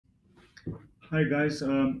Hi guys,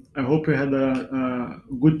 I hope you had a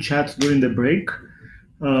good chat during the break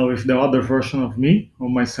with the other version of me, or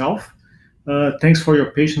myself. Thanks for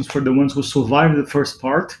your patience for the ones who survived the first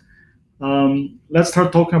part. Let's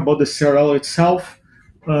start talking about the CRL itself.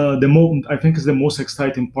 I think is the most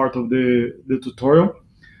exciting part of the tutorial.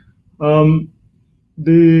 Um,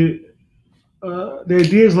 the the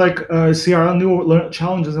idea is like CRL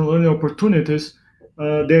challenges and learning opportunities.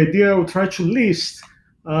 The idea will try to list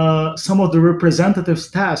some of the representative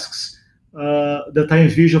tasks that I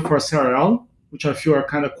envision for CRL, which I feel are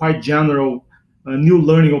kind of quite general new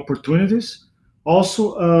learning opportunities.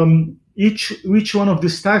 Also, each one of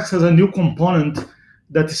these tasks has a new component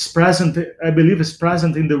that is present, I believe, is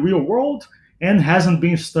present in the real world and hasn't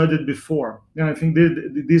been studied before. And I think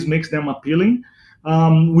this makes them appealing.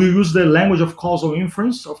 We use the language of causal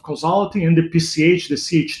inference, of causality, and the PCH, the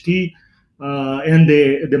CHT, and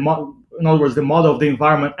in other words, the model of the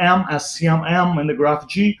environment M as CMM and the graph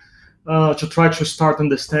G to try to start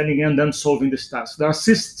understanding and then solving this task. There are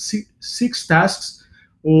six tasks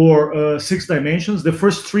or six dimensions. The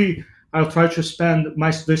first three, I'll try to spend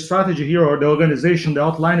the strategy here or the organization, the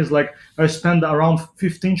outline is like I spend around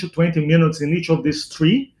 15 to 20 minutes in each of these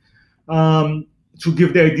three. To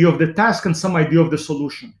give the idea of the task and some idea of the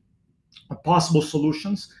solution, possible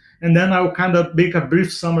solutions. And then I'll kind of make a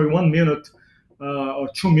brief summary, 1 minute or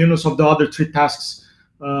 2 minutes of the other three tasks,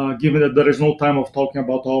 given that there is no time of talking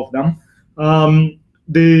about all of them.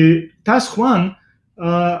 The task one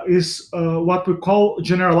is what we call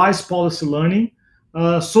generalized policy learning.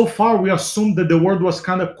 So far, we assumed that the word was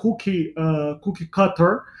kind of cookie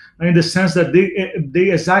cutter in the sense that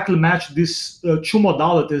they exactly match these two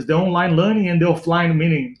modalities, the online learning and the offline,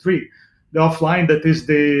 meaning three. The offline, that is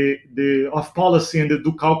the off policy and the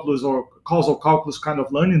do calculus or causal calculus kind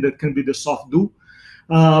of learning, that can be the soft do,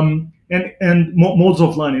 and modes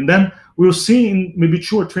of learning. Then we'll see in maybe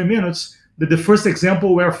 2 or 3 minutes that the first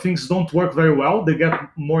example where things don't work very well, they get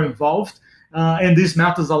more involved, and these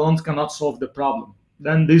methods alone cannot solve the problem.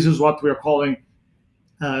 Then this is what we're calling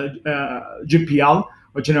GPL,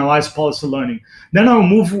 or generalized policy learning. Then I'll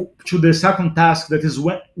move to the second task, that is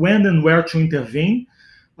when and where to intervene.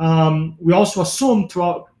 We also assume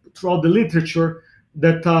throughout the literature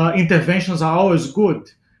that interventions are always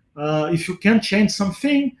good. If you can change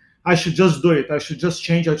something, I should just do it. I should just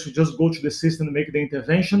change. I should just go to the system and make the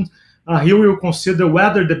intervention. Here we will consider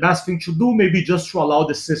whether the best thing to do may be just to allow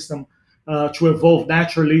the system to evolve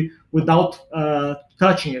naturally without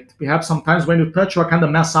touching it. Perhaps sometimes when you touch, you kind of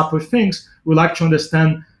mess up with things. We like to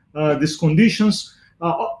understand these conditions.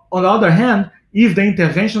 On the other hand, if the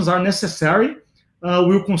interventions are necessary,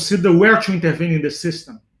 we'll consider where to intervene in the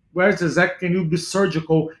system. Where exactly can you be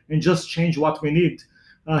surgical and just change what we need?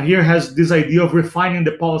 Here has this idea of refining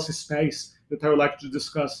the policy space that I would like to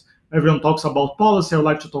discuss. Everyone talks about policy. I would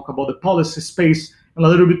like to talk about the policy space and a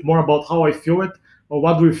little bit more about how I feel it, or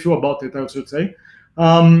what do we feel about it, I should say.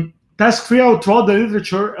 Task 3, throughout the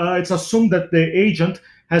literature, it's assumed that the agent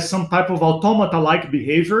has some type of automata-like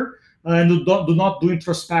behavior and do not do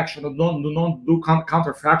introspection, do not do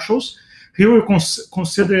counterfactuals. Here we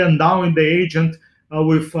consider endowing the agent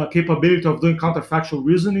with capability of doing counterfactual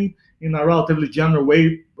reasoning in a relatively general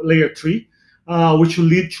way, layer 3, which will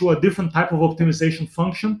lead to a different type of optimization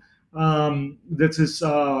function that is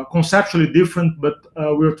conceptually different, but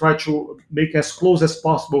we'll try to make as close as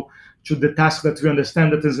possible to the task that we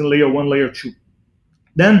understand that is in layer 1, layer 2.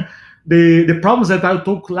 Then the problems that I'll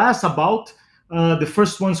talk less about, the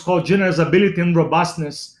first one is called generalizability and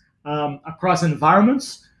robustness across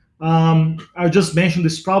environments. I just mentioned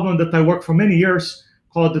this problem that I worked for many years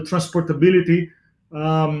called the transportability.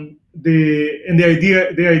 The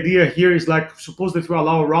idea here is like, suppose that we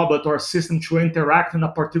allow a robot or a system to interact in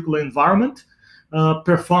a particular environment,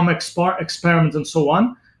 perform experiments and so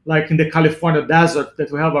on, like in the California desert,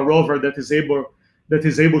 that we have a rover that is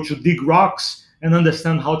able to dig rocks and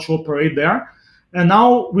understand how to operate there. And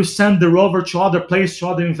now we send the rover to other place, to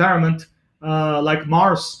other environment, like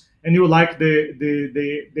Mars, and you like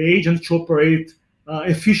the agent to operate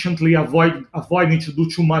efficiently, avoiding to do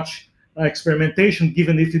too much experimentation,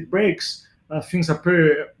 given if it breaks, things are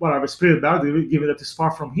pretty bad, given that it's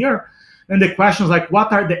far from here. And the question is like,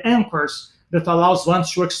 what are the anchors that allows one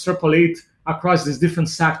to extrapolate across these different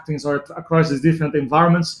settings or across these different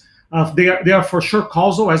environments? They are for sure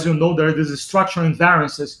causal. As you know, there are these structural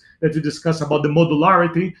invariances that we discuss about the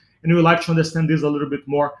modularity, and we would like to understand this a little bit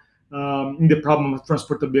more in the problem of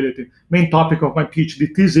transportability. Main topic of my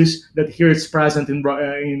PhD thesis, that here is present in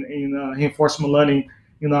reinforcement learning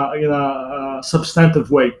in a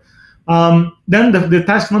substantive way. Then the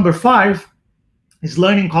task number 5 is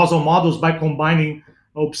learning causal models by combining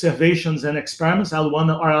observations and experiments,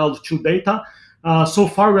 L1 or L2 data. So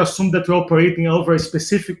far, we assume that we're operating over a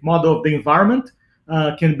specific model of the environment.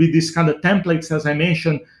 Can be these kind of templates, as I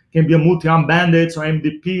mentioned, can be a multi-arm bandits or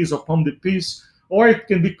MDPs or POMDPs, or it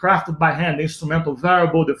can be crafted by hand, the instrumental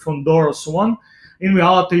variable, the front door, or so on. In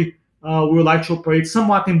reality, we would like to operate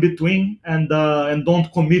somewhat in between and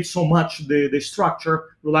don't commit so much the structure.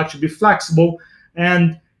 We would like to be flexible,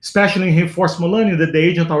 and especially in reinforcement learning, that the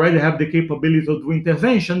agent already have the capability to do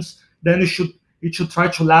interventions, then it should try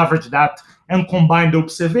to leverage that and combine the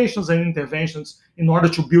observations and interventions in order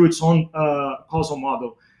to build its own causal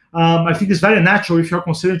model. I think it's very natural if you're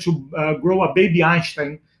considering to grow a baby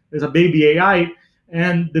Einstein, there's a baby AI,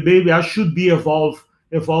 and the baby AI should be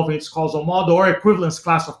evolving its causal model or equivalence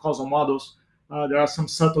class of causal models. There are some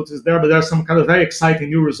subtleties there, but there are some kind of very exciting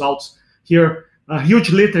new results here.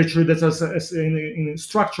 Huge literature that is in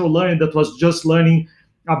structural learning that was just learning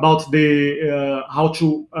about the how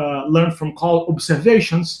to learn from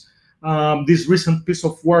observations. This recent piece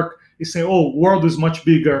of work is saying, oh, world is much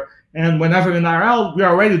bigger. And whenever in RL, we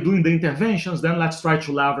are already doing the interventions, then let's try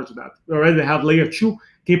to leverage that. We already have layer 2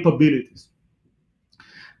 capabilities.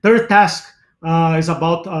 Third task is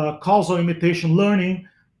about causal imitation learning.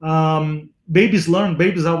 Babies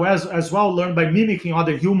as well learn by mimicking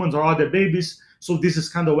other humans or other babies. So this is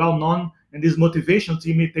kind of well known, and this motivation to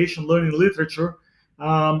imitation learning literature.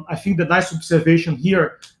 I think the nice observation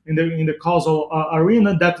here in the causal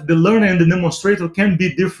arena that the learner and the demonstrator can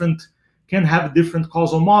have different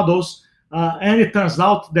causal models, and it turns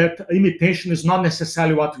out that imitation is not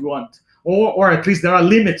necessarily what we want, or at least there are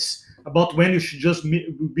limits about when you should just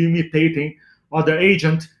be imitating other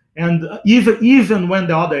agent, and even when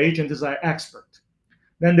the other agent is an expert.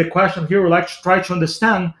 Then the question here, we like to try to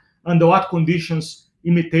understand under what conditions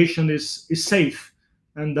imitation is safe,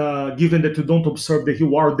 and given that you don't observe the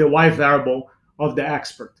Q or the Y variable of the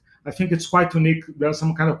expert. I think it's quite unique. There are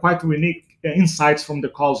some kind of quite unique insights from the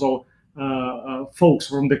causal folks,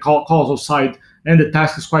 from the causal side, and the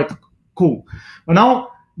task is quite cool. But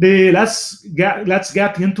now let's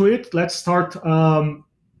get into it. Let's start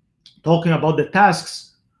talking about the tasks.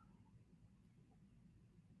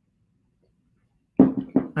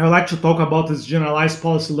 I would like to talk about this generalized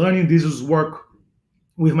policy learning. This is work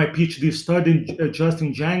with my PhD study,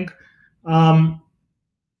 Justin Zhang.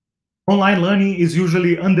 Online learning is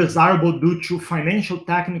usually undesirable due to financial,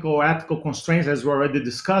 technical, or ethical constraints, as we already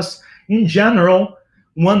discussed. In general,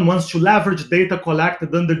 one wants to leverage data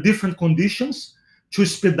collected under different conditions to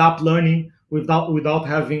speed up learning without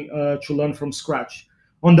having to learn from scratch.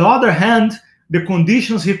 On the other hand, the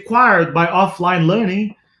conditions required by offline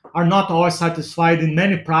learning are not always satisfied in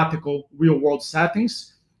many practical real-world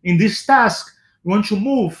settings. In this task, we want to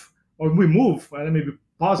let me be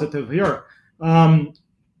positive here,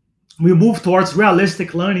 we move towards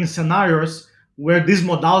realistic learning scenarios where these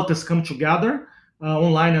modalities come together,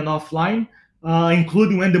 online and offline,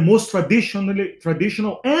 including when the most traditional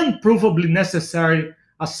and provably necessary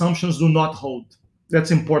assumptions do not hold.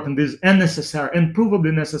 That's important. This and necessary and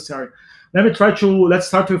provably necessary. Let's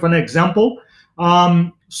start with an example.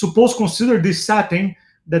 Suppose consider this setting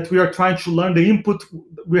that we are trying to learn the input.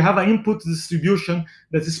 We have an input distribution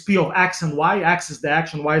that is P of X and Y. X is the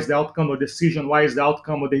action, Y is the outcome or decision, Y is the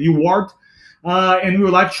outcome or the reward. And we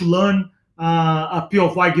would like to learn a P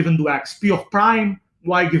of Y given to X, P of prime,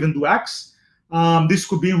 Y given to X. This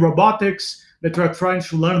could be in robotics that we are trying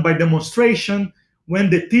to learn by demonstration when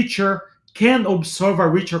the teacher can observe a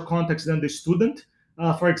richer context than the student.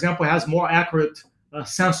 For example, has more accurate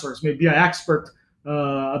sensors, maybe an expert.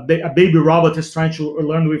 A baby robot is trying to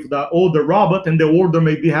learn with the older robot, and the older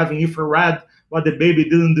may be having infrared, but the baby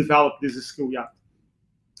didn't develop this skill yet.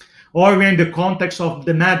 Or we're in the context of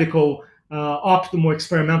the medical optimal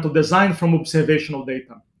experimental design from observational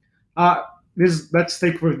data. Let's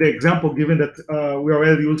take with the example, given that we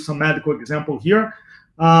already used some medical example here.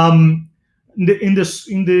 As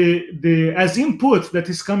input that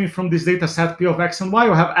is coming from this data set P of X and Y,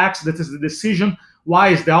 you have X that is the decision, Y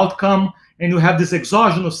is the outcome, and you have this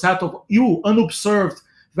exogenous set of unobserved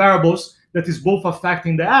variables that is both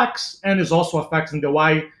affecting the X and is also affecting the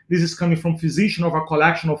Y. This is coming from physician of a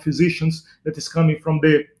collection of physicians that is coming from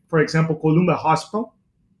for example, Columbia Hospital.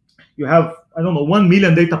 You have, 1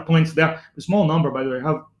 million data points there. A small number, by the way. You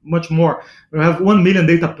have much more. You have 1 million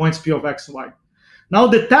data points P of X and Y. Now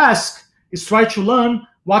the task is try to learn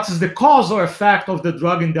what is the causal effect of the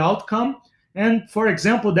drug in the outcome. And for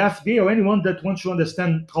example, the FDA or anyone that wants to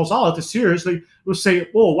understand causality seriously will say,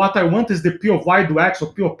 oh, what I want is the P of Y to X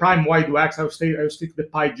or P of prime Y to X. I will stick the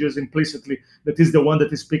pi just implicitly. That is the one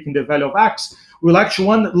that is picking the value of X. We'll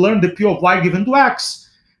actually learn the P of Y given to X.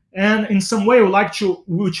 and in some way we like to,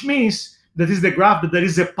 which means that is the graph that there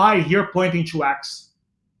is a pi here pointing to x.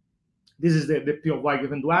 This is the p of y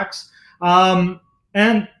given to x.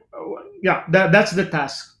 And yeah, that's the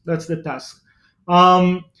task. That's the task.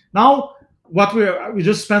 Now, what we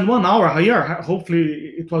just spent 1 hour here.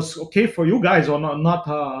 Hopefully, it was okay for you guys, or not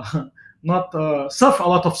suffer a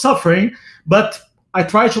lot of suffering. But I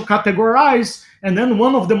try to categorize, and then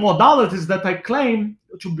one of the modalities that I claim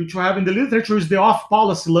to have in the literature is the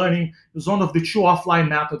off-policy learning. Is one of the 2 offline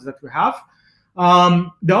methods that we have.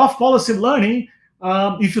 The off-policy learning,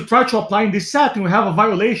 if you try to apply in this setting, we have a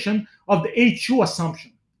violation of the A2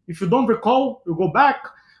 assumption. If you don't recall, you go back,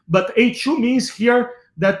 but A2 means here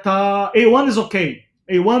that A1 is okay.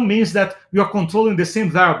 A1 means that we are controlling the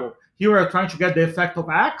same variable. Here we are trying to get the effect of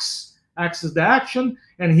x. X is the action,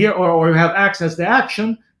 and here, or you have x as the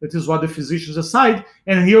action. That is what the physicians decide.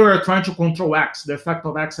 And here we are trying to control x, the effect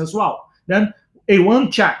of x as well. Then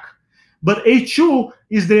A1, check. But A2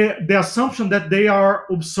 is the assumption that they are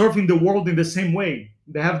observing the world in the same way.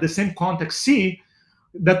 They have the same context C,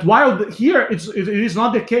 that while here it is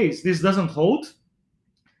not the case. This doesn't hold.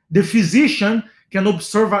 The physician can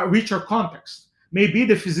observe a richer context. Maybe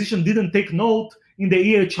the physician didn't take note in the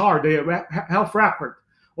EHR, the health record,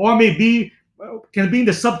 or maybe can be in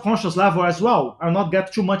the subconscious level as well. I'll not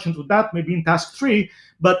get too much into that, maybe in task 3,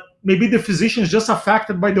 but maybe the physician is just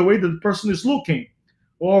affected by the way that the person is looking,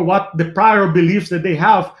 or what the prior beliefs that they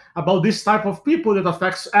have about this type of people that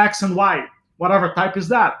affects X and Y, whatever type is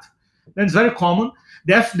that. Then it's very common.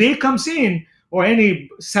 The FDA comes in, or any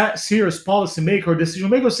serious policymaker or decision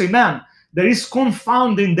maker say, man, there is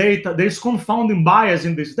confounding data, there is confounding bias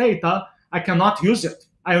in this data, I cannot use it.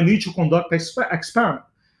 I need to conduct an experiment.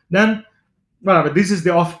 Then, whatever, this is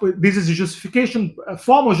the justification,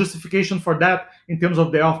 formal justification for that in terms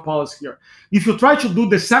of the off policy here. If you try to do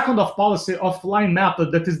the second off policy offline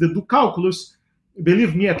method, that is the do calculus,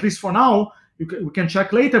 believe me, at least for now, we can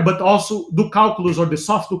check later, but also do calculus, or the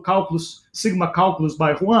soft do calculus, sigma calculus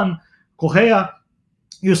by Juan Correa,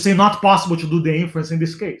 you say not possible to do the inference in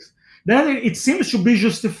this case. Then it seems to be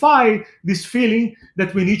justified this feeling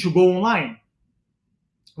that we need to go online.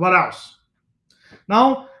 What else?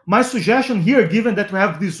 Now, my suggestion here, given that we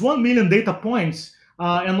have these 1 million data points,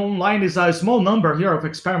 and online is a small number here of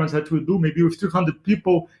experiments that we do, maybe with 300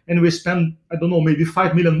 people, and we spend, I don't know, maybe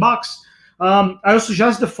 $5 million bucks. I will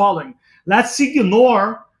suggest the following. Let's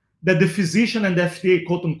ignore that the physician and the FDA,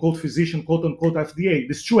 quote unquote physician, quote unquote FDA,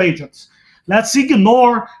 these 2 agents. Let's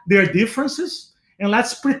ignore their differences, and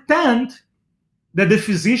let's pretend that the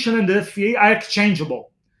physician and the FDA are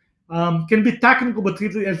exchangeable. Can be technical, but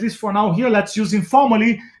at least for now here, let's use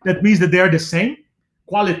informally. That means that they are the same,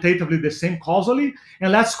 qualitatively the same causally,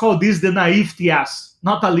 and let's call this the naive TS,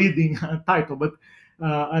 not a leading title, but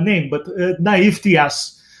a name, but naive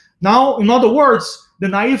TS. Now, in other words, the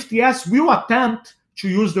naive TS will attempt to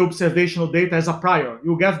use the observational data as a prior.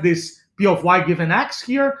 You get this P of y given x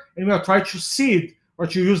here, and we will try to seed or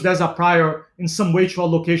to use that as a prior in some way to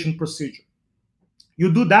allocation procedure.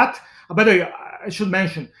 You do that. By the way, I should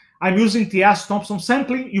mention, I'm using TS Thompson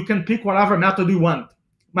sampling. You can pick whatever method you want.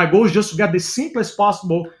 My goal is just to get the simplest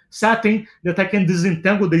possible setting that I can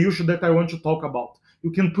disentangle the issue that I want to talk about.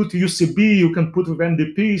 You can put UCB, you can put with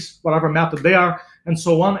NDPs, whatever method they are, and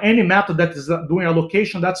so on. Any method that is doing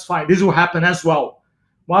allocation, that's fine. This will happen as well.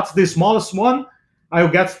 What's the smallest one? I'll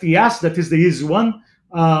get TS, that is the easy one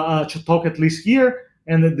to talk at least here,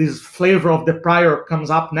 and this flavor of the prior comes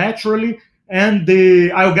up naturally, and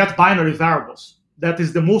I'll get binary variables. That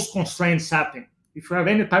is the most constrained setting. If you have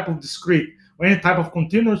any type of discrete or any type of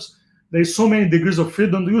continuous, there's so many degrees of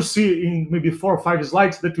freedom. You see in maybe 4 or 5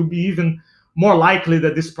 slides that will be even more likely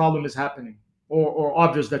that this problem is happening, or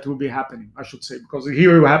obvious that will be happening, I should say, because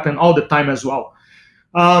here it will happen all the time as well.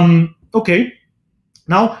 Okay.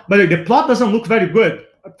 Now, but the plot doesn't look very good.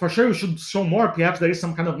 For sure, you should show more. Perhaps there is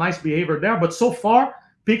some kind of nice behavior there, but so far,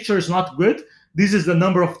 picture is not good. This is the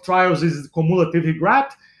number of trials, this is the cumulative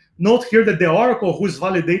regret. Note here that the oracle who is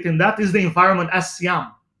validating that is the environment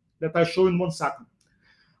SCM that I show in 1 second.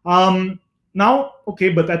 Now, okay,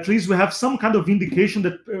 but at least we have some kind of indication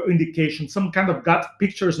that some kind of gut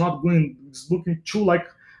picture is not going, it's looking too like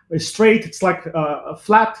straight. It's like a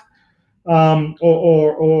flat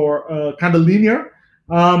or kind of linear.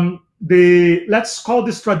 Let's call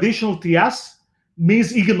this traditional TS,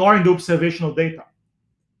 means ignoring the observational data.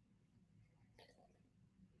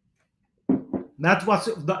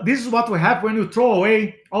 This is what we have when you throw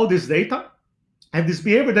away all this data, and this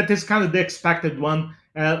behavior that is kind of the expected one.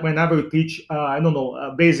 Whenever you teach, I don't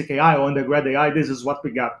know, basic AI or undergrad AI, this is what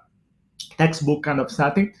we got. Textbook kind of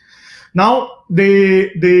setting. Now,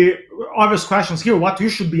 the obvious questions here, what you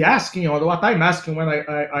should be asking, or what I'm asking when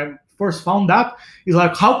I first found that, is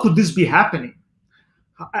like, how could this be happening?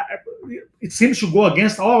 It seems to go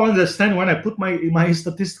against all understanding when I put my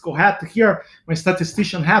statistical hat here, my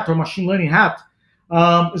statistician hat or machine learning hat.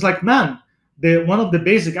 It's like, man, one of the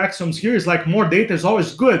basic axioms here is like more data is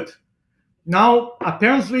always good. Now,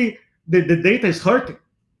 apparently, the data is hurting.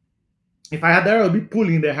 If I had there, I would be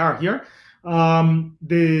pulling the hair here. But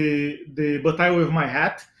I with my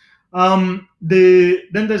hat. Then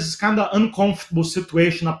there's this kind of uncomfortable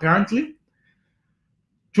situation apparently.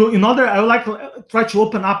 I would like to try to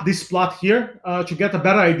open up this plot here to get a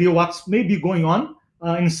better idea what's maybe going on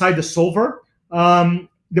inside the solver.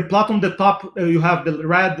 The plot on the top, you have the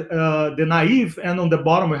red, the naive, and on the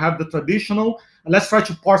bottom, we have the traditional. Let's try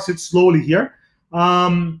to parse it slowly here.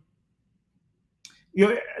 The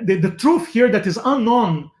truth here that is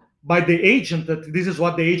unknown by the agent, that this is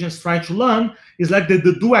what the agent is trying to learn, is like the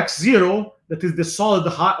do x0, that is the solid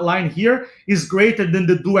line here, is greater than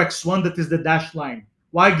the do x1, that is the dashed line.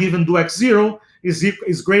 Y given do x0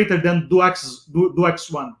 is greater than do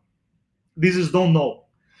x1. This is don't know.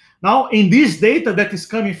 Now, in this data that is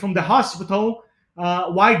coming from the hospital,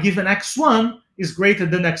 y given x1 is greater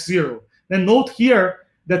than x0. Then note here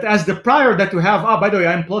that as the prior that you have, by the way,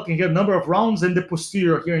 I'm plotting here number of rounds, and the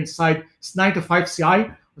posterior here inside is 95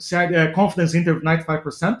 CI, confidence interval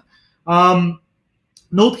 95%.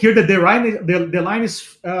 Note here that the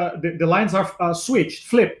lines are switched,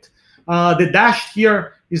 flipped. The dashed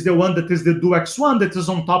here is the one that is the do x1 that is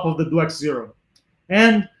on top of the do x0.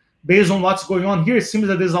 And based on what's going on here, it seems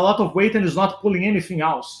that there's a lot of weight and is not pulling anything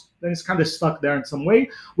else. Then it's kind of stuck there in some way.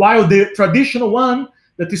 While the traditional one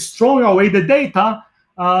that is throwing away the data,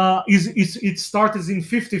 it starts in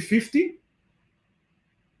 50-50.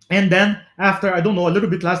 And then after, I don't know, a little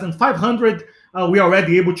bit less than 500, we are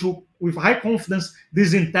already able to, with high confidence,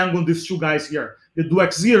 disentangle these two guys here. The do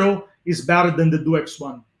x0 is better than the do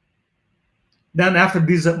x1. Then after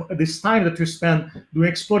this time that we spend doing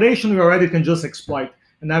exploration, we already can just exploit,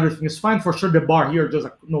 and everything is fine. For sure, the bar here, just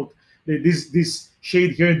a note, this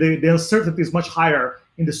shade here, the uncertainty is much higher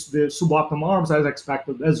in the suboptimal arms as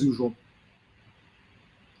expected, as usual.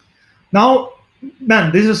 Now,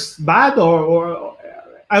 man, this is bad, or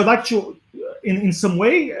I would like to, in some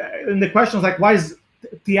way, in the questions like why is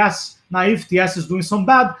TS, naive TS is doing some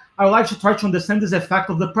bad, I would like to try to understand this effect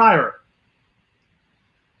of the prior.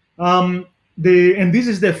 And this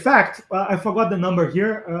is the effect. I forgot the number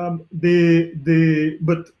here. I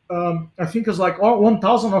think it's like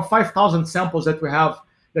 1,000 or 5,000 samples that we have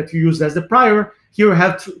that you use as the prior. Here we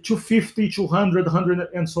have 250, 200, 100,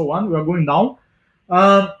 and so on. We are going down.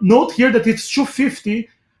 Note here that it's 250.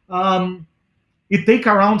 It takes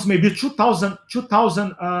around maybe 2,000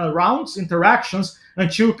 rounds, interactions,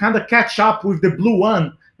 until you kind of catch up with the blue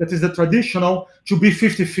one, that is the traditional, to be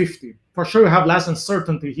 50-50. For sure, you have less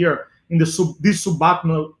uncertainty here in the this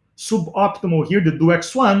suboptimal here, the do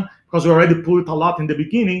x1, because we already pulled it a lot in the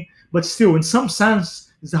beginning. But still, in some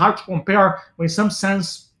sense, it's hard to compare. But in some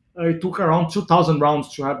sense, it took around 2,000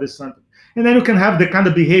 rounds to have this certainty. And then you can have the kind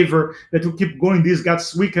of behavior that you keep going. This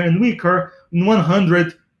gets weaker and weaker. In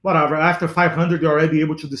 100, whatever. After 500, you're already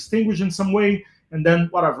able to distinguish in some way. And then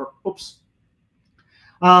whatever. Oops.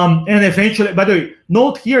 And eventually, by the way,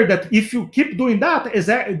 note here that if you keep doing that, is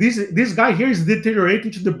that this guy here is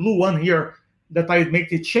deteriorating to the blue one here that I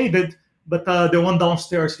make it shaded, but the one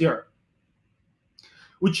downstairs here.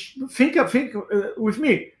 Which think with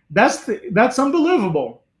me, that's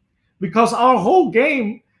unbelievable, because our whole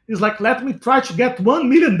game is like, let me try to get 1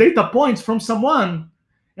 million data points from someone,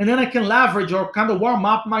 and then I can leverage or kind of warm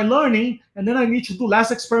up my learning, and then I need to do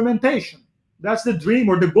less experimentation. That's the dream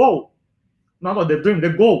or the goal. Not the dream, the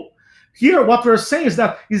goal. Here, what we're saying is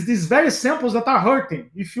that is these very samples that are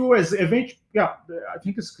hurting. If you as eventually, yeah, I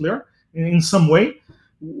think it's clear in some way,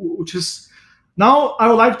 which is now I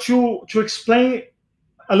would like to explain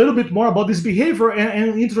a little bit more about this behavior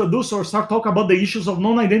and introduce or start talking about the issues of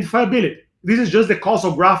non-identifiability. This is just the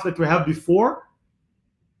causal graph that we have before,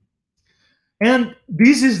 and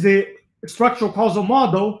this is the structural causal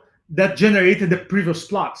model that generated the previous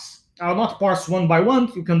plots. I will not parse one by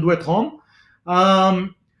one. You can do at home.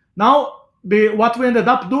 Now, what we ended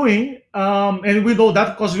up doing, and we know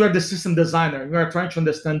that because we are the system designer, we are trying to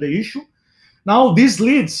understand the issue. Now, this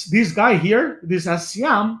leads, this guy here, this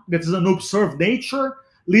SCM, that is an observed nature,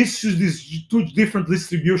 leads to these two different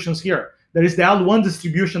distributions here. There is the L1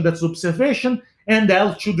 distribution that's observation, and the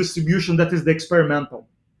L2 distribution that is the experimental.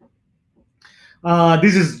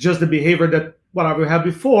 This is just the behavior that what we had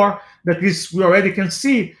before, that is, we already can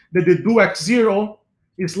see that the do x0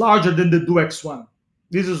 is larger than the do x1.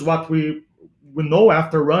 This is what we know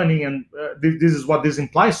after running, and this is what this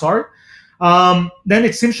implies, sorry. Then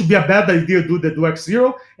it seems to be a bad idea to do the do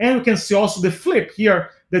x0. And you can see also the flip here,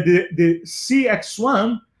 that the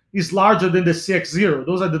cx1 is larger than the cx0.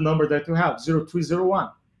 Those are the numbers that you have, 0, 3, 0, 1.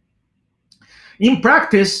 In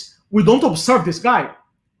practice, we don't observe this guy.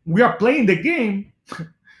 We are playing the game.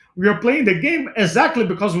 We are playing the game exactly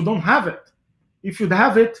because we don't have it. If you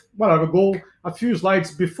have it, well, I will go a few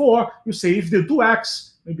slides before. You say if the do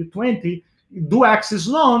x, maybe 20, do x is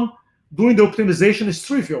known, doing the optimization is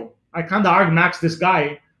trivial. I kind of argmax this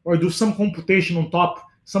guy or do some computation on top,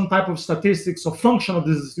 some type of statistics or function of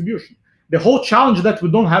this distribution. The whole challenge is that we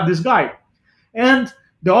don't have this guy. And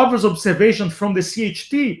the obvious observation from the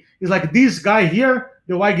CHT is like this guy here,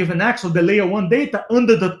 the y given x, or the layer 1 data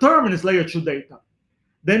underdetermines layer 2 data.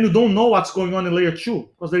 Then you don't know what's going on in layer 2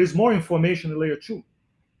 because there is more information in layer 2.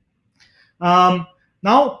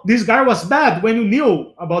 Now, this guy was bad when you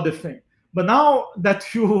knew about the thing. But now that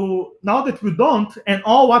we don't, and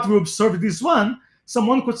all what we observed is 1,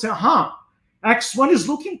 someone could say, x1 is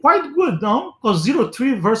looking quite good now, because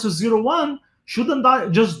 0,3 versus 0,1, shouldn't I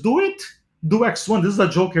just do it? Do x1. This is a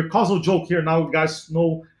joke here, causal joke here. Now you guys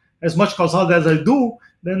know as much causal as I do.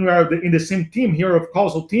 Then we are in the same team here of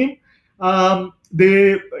causal team.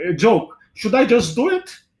 The joke, should I just do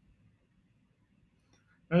it?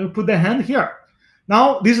 And you put the hand here.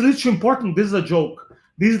 Now, this leads to important, this is a joke.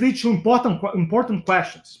 This leads to important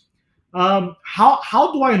questions.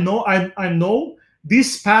 How do I know? I know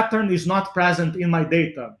this pattern is not present in my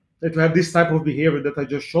data, that we have this type of behavior that I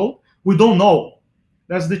just showed. We don't know.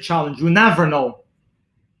 That's the challenge. We never know.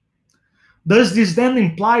 Does this then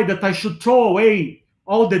imply that I should throw away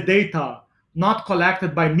all the data not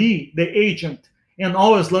collected by me, the agent, and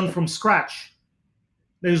always learn from scratch?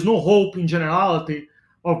 There is no hope in generality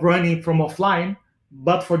of running from offline,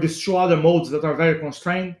 but for these two other modes that are very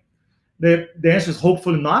constrained, the answer is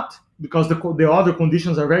hopefully not, because the other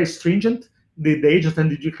conditions are very stringent. The agent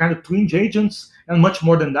and the kind of twin agents, and much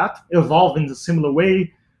more than that, evolve in a similar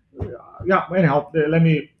way. Yeah, anyhow, let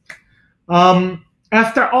me...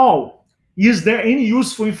 after all, is there any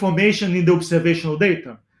useful information in the observational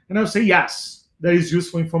data? And I'll say yes, there is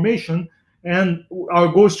useful information. And our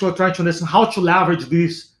goal is to try to understand how to leverage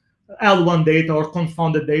this L1 data or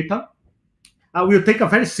confounded data. We'll take a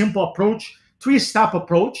very simple approach, 3-step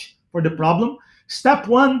approach for the problem. Step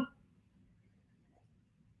one,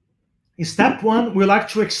 we like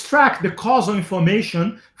to extract the causal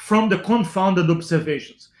information from the confounded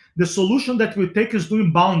observations. The solution that we take is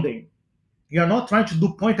doing bounding. You are not trying to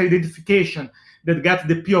do point identification that gets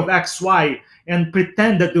the P of xy and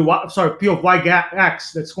pretend that P of y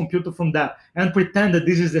x that's computed from that, and pretend that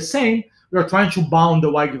this is the same. We are trying to bound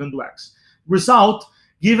the y given to x. Result,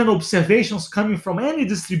 given observations coming from any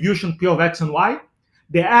distribution P of x and y,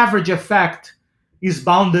 the average effect is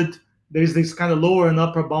bounded. There is this kind of lower and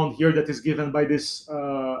upper bound here that is given by these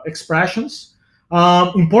expressions.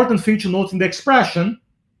 Important thing to note in the expression,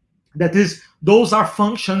 that is, those are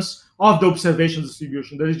functions of the observation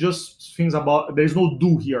distribution. There is just things about, there is no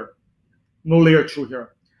do here, no layer 2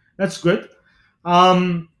 here. That's good.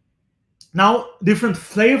 Now, different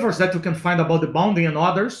flavors that you can find about the bounding and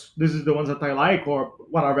others. This is the ones that I like, or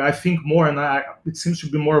whatever, I think more, and it seems to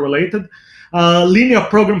be more related. Linear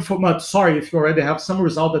program format, sorry, if you already have some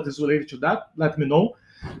result that is related to that, let me know.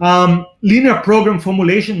 Linear program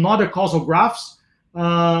formulation in other causal graphs,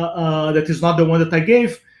 that is not the one that I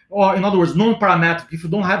gave, or in other words, non-parametric. If you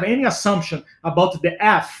don't have any assumption about the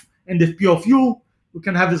F and the P of U, you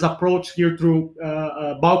can have this approach here through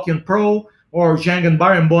Balki and Pro, or Zhang and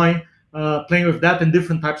Bareinboim, playing with that in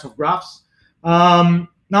different types of graphs.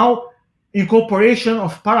 Now, incorporation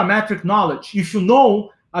of parametric knowledge. If you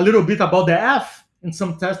know a little bit about the F in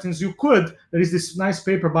some testings, you could. There is this nice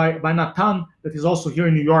paper by Nathan that is also here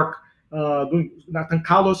in New York, doing Nathan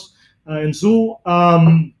Carlos and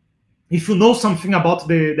Zhu. If you know something about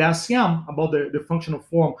the ICM, about the functional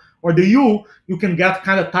form, or the U, you can get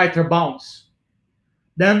kind of tighter bounds.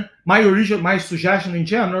 Then my suggestion in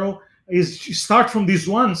general is to start from these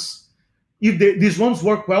ones. If these ones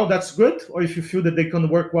work well, that's good. Or if you feel that they can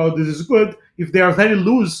work well, this is good. If they are very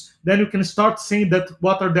loose, then you can start saying that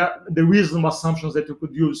what are the reasonable assumptions that you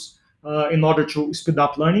could use in order to speed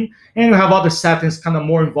up learning. And you have other settings, kind of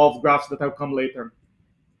more involved graphs that will come later.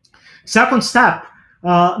 Second step,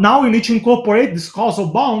 now we need to incorporate these causal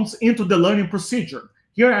bounds into the learning procedure.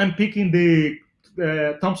 Here I'm picking the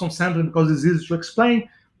Thompson sampling because it's easy to explain.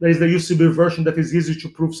 There is the UCB version that is easy to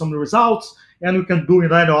prove some results, and we can do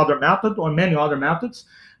in any other method or many other methods.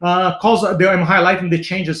 I'm highlighting the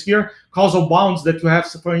changes here. Causal bounds that you have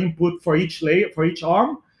for input for each layer, for each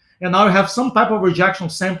arm, and now you have some type of rejection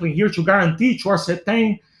sampling here to guarantee, to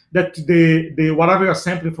ascertain that the whatever you're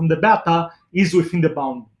sampling from the beta is within the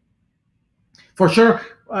bound. For sure,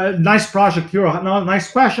 nice project here.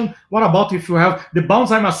 Nice question. What about if you have the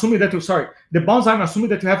bounds? I'm assuming that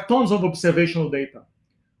you have tons of observational data.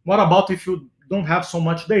 What about if you don't have so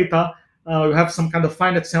much data? You have some kind of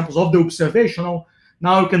finite samples of the observational.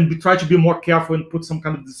 Now you can try to be more careful and put some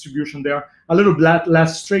kind of distribution there, a little bit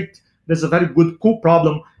less strict. There's a very good, cool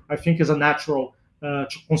problem. I think is a natural to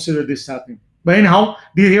consider this setting. But anyhow,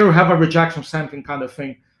 here we have a rejection sampling kind of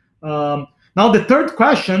thing. Now the third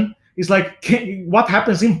question is like, what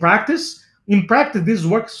happens in practice? In practice, this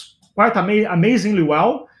works quite amazingly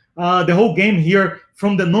well. The whole game here,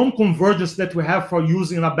 from the non-convergence that we have for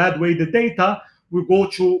using in a bad way the data, we go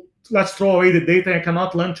to let's throw away the data. I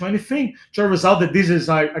cannot learn to anything. To a result that this is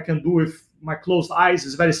I can do with my closed eyes.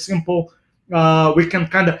 It's very simple. We can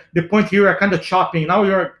kind of, the point here are kind of chopping. Now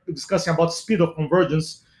you're discussing about speed of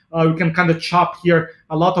convergence. We can kind of chop here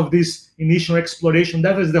a lot of this initial exploration.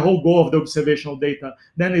 That is the whole goal of the observational data.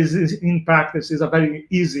 Then is in practice is a very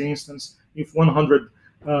easy instance. If 100,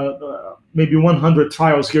 maybe 100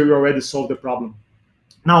 trials here, you already solve the problem.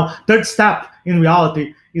 Now, third step in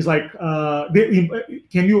reality is like,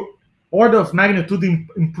 can you order of magnitude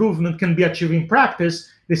improvement can be achieved in practice?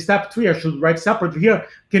 The step 3, I should write separately here.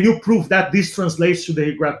 Can you prove that this translates to the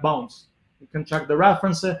regret bounds? You can check the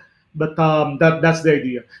reference, but that's the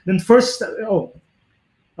idea. Then first,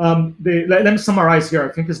 let me summarize here. I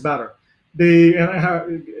think it's better. You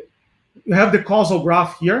have the causal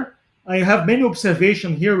graph here. You have many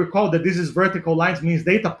observations here. Recall that this is vertical lines, means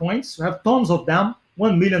data points. You have tons of them,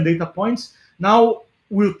 1 million data points. Now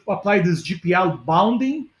we'll apply this GPL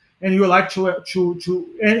bounding, and you like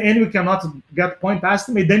and we cannot get point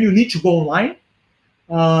estimate. Then you need to go online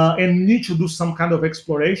and need to do some kind of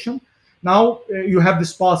exploration. Now you have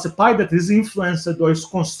this policy pi that is influenced or is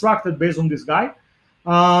constructed based on this guy.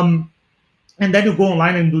 And then you go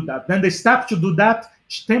online and do that. Then the step to do that,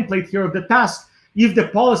 template here of the task, if the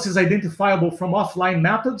policy is identifiable from offline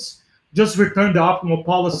methods, just return the optimal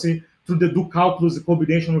policy to the do calculus, the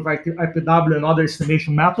combination with IPW and other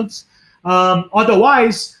estimation methods.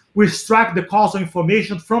 Otherwise, we extract the causal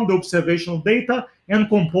information from the observational data and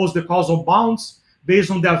compose the causal bounds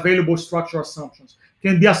based on the available structural assumptions.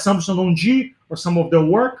 Can be assumptions on G or some of the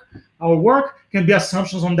work. Our work can be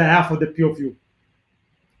assumptions on the F or the P of U.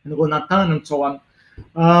 And go Nathan and so on.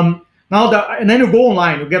 And then you go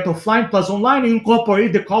online. You get offline plus online and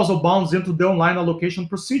incorporate the causal bounds into the online allocation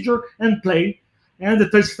procedure and play. And the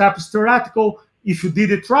third step is theoretical. If you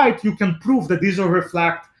did it right, you can prove that these will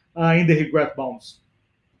reflect in the regret bounds.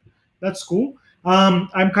 That's cool.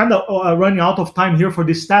 I'm kind of running out of time here for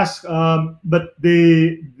this task, but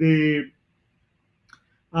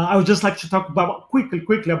I would just like to talk about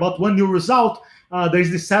quickly about one new result. There is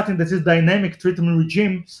this setting that is dynamic treatment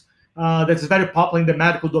regimes that is very popular in the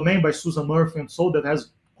medical domain by Susan Murphy and so that has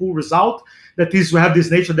cool result. That is, we have this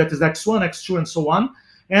nature that is X1, X2, and so on.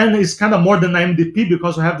 And it's kind of more than MDP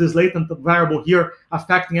because we have this latent variable here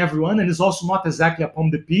affecting everyone, and it's also not exactly upon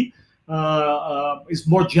the P. It's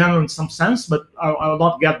more general in some sense, but I'll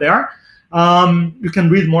not get there. You can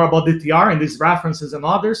read more about DTR and these references and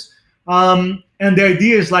others. And the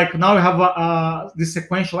idea is like now we have this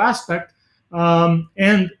sequential aspect,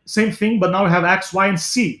 and same thing, but now we have X, Y, and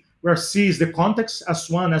C, where C is the context,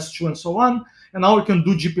 S1, S2, and so on. And now we can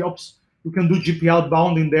do GPL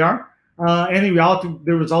bounding there. And in reality,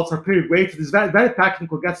 the results are pretty great. It's very, very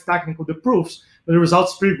technical, gets technical, the proofs, but the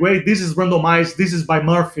results are pretty great. This is randomized. This is by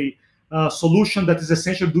Murphy solution that is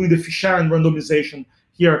essentially doing the Fisherian randomization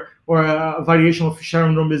here, or a variation of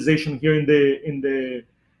Fisherian randomization here in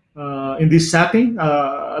this setting,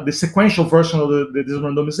 the sequential version of this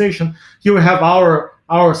randomization. Here we have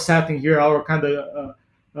our setting here, our kind of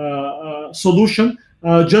solution,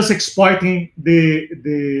 just exploiting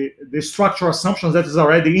the structural assumptions that is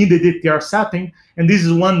already in the DTR setting. And this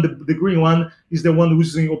is one, the green one is the one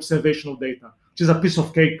using observational data, which is a piece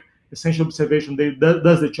of cake. Essential observation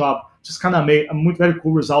does the job. Just kind of made a very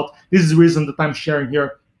cool result. This is the reason that I'm sharing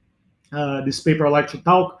here this paper. I like to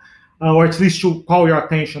talk, or at least to call your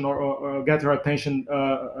attention or get your attention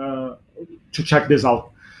to check this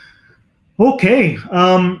out. Okay.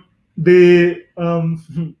 I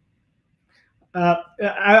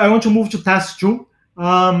want to move to task 2.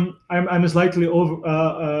 I'm slightly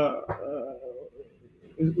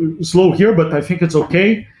slow here, but I think it's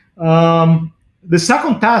okay. The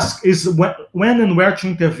second task is when and where to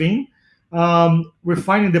intervene.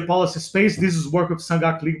 Refining the policy space. This is work with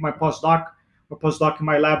Sangak Lee, my postdoc in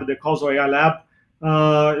my lab, the Causal AI lab.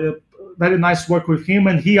 very nice work with him,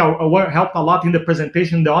 and he helped a lot in the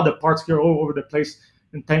presentation, the other parts here all over the place,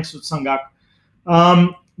 and thanks to Sangak.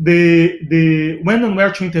 The when and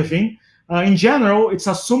where to intervene. In general, it's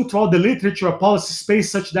assumed throughout the literature a policy space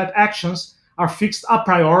such that actions are fixed a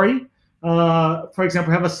priori. For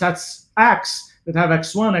example, have a set X that have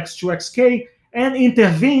X1, X2, Xk, and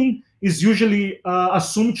intervene is usually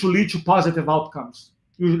assumed to lead to positive outcomes.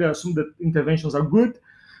 Usually assume that interventions are good.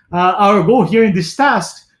 Our goal here in this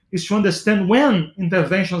task is to understand when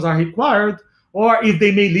interventions are required or if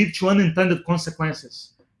they may lead to unintended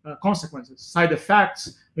consequences. Side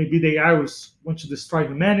effects, maybe the virus want to destroy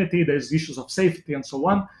humanity, there's issues of safety and so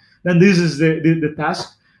on. Then this is the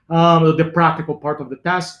task, the practical part of the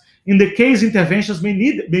task. In the case, interventions may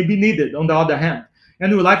be needed, on the other hand.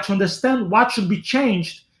 And we would like to understand what should be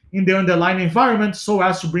changed in the underlying environment so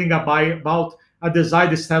as to bring about a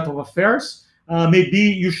desired state of affairs. Maybe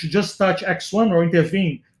you should just touch X1 or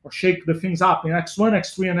intervene or shake the things up in X1,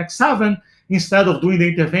 X3, and X7 instead of doing the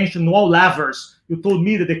intervention in all levers. You told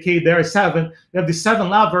me that the K there is 7. You have the 7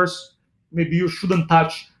 levers. Maybe you shouldn't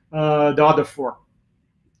touch the other 4.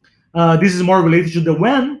 This is more related to the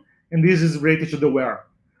when, and this is related to the where.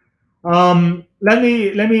 Let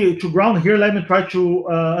me to ground here. Let me try to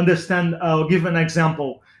understand. Give an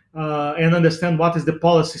example and understand what is the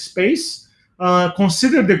policy space.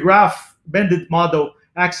 Consider the graph bandit model.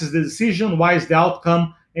 X is the decision, Y is the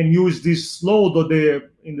outcome, and use this load or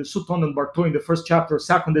in the Sutton and Bartol in the first chapter.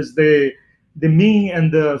 Second is the mean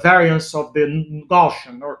and the variance of the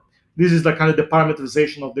Gaussian, or this is the kind of the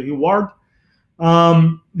parameterization of the reward.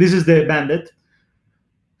 This is the bandit.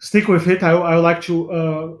 Stick with it. I would like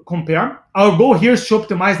to compare. Our goal here is to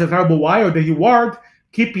optimize the variable y or the reward,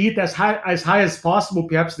 keep it as high as possible.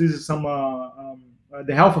 Perhaps this is some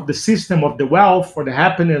the health of the system, of the wealth, or the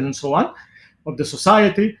happiness, and so on, of the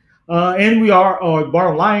society. And we are, or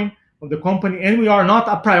bottom line of the company, and we are not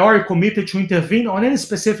a priori committed to intervene on any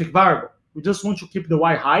specific variable. We just want to keep the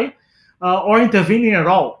y high or intervening at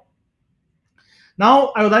all.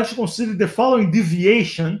 Now, I would like to consider the following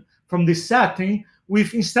deviation from this setting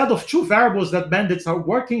with, instead of 2 variables that bandits are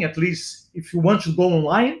working, at least if you want to go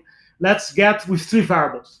online, let's get with 3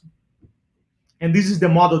 variables. And this is the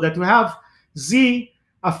model that we have. Z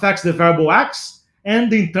affects the variable x,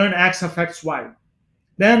 and in turn, x affects y.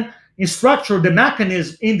 Then, in structure, the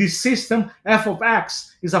mechanism in this system, f of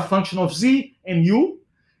x is a function of z and u,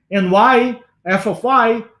 and y, f of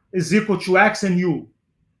y, is equal to x and u.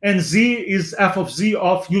 And z is f of z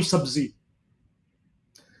of u sub z.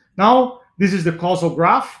 Now, this is the causal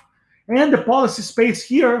graph. And the policy space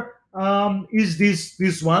here is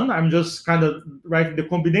this one. I'm just kind of writing the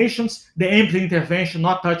combinations. The empty intervention,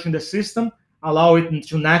 not touching the system, allow it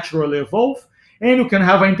to naturally evolve. And you can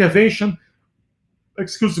have an intervention,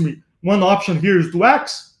 excuse me, one option here is do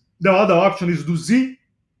x, the other option is do z,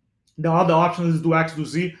 the other option is do x, do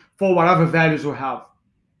z, for whatever values you have.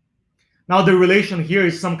 Now the relation here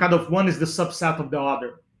is some kind of one is the subset of the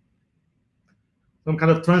other. Some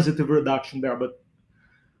kind of transitive reduction there, but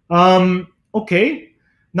okay.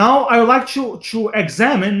 Now I would like to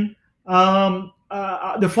examine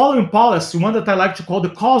the following policy, one that I like to call the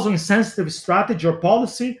causal insensitive strategy or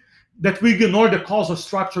policy, that we ignore the causal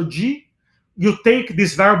structure G. You take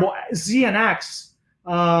this variable z and x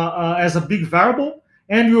as a big variable,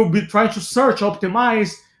 and you'll be trying to search,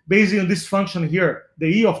 optimize based on this function here, the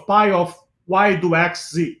e of pi of y do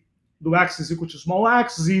x z. Do x is equal to small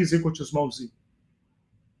x, z is equal to small z.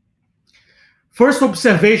 First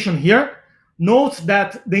observation here, note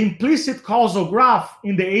that the implicit causal graph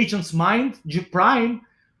in the agent's mind, G prime,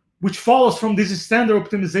 which follows from this standard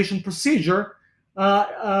optimization procedure,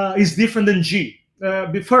 is different than G.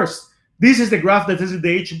 First, this is the graph that is in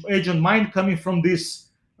the agent mind coming from this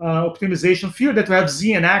optimization field that we have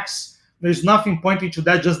z and x. There's nothing pointing to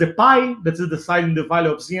that, just the pi that is deciding the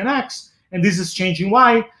value of z and x, and this is changing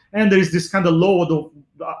y, and there is this kind of load of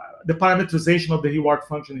the parameterization of the reward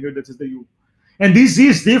function here that is the u. And this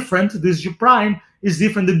is different, this G prime is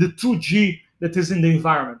different than the true G that is in the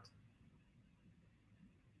environment.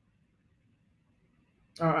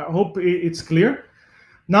 I hope it's clear.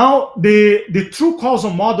 Now, the true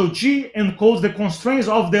causal model G encodes the constraints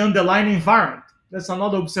of the underlying environment. That's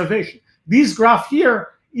another observation. This graph here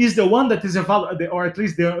is the one that is evaluated, or at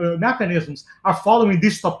least the mechanisms are following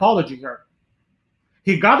this topology here,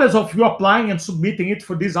 regardless of you applying and submitting it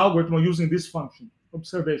for this algorithm or using this function.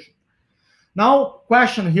 Observation. Now,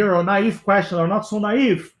 question here, or naive question, or not so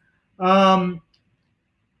naive.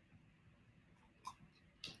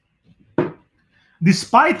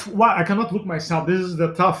 Despite what, I cannot look myself, this is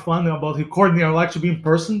the tough one about recording. I would like to be in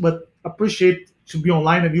person, but appreciate to be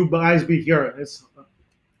online and you guys be here. It's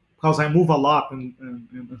because I move a lot and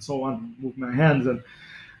so on, move my hands. And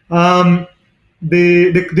um,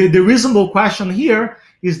 the reasonable question here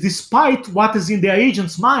is, despite what is in the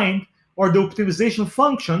agent's mind or the optimization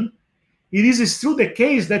function, it is still the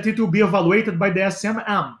case that it will be evaluated by the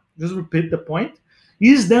ICML. Just repeat the point.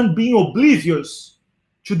 Is then being oblivious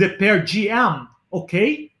to the pair GM,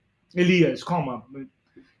 okay? Elias, comma.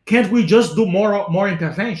 Can't we just do more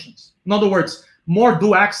interventions? In other words, more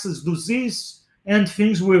do X's, do Z's, and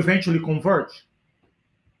things will eventually converge.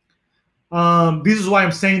 This is why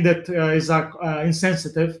I'm saying that is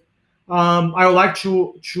insensitive. I would like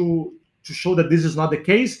to show that this is not the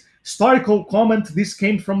case. Historical comment, this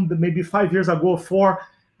came from maybe 5 years ago or 4.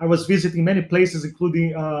 I was visiting many places, including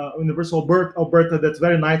University of Alberta, that's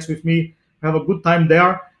very nice with me. I have a good time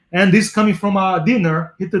there. And this coming from a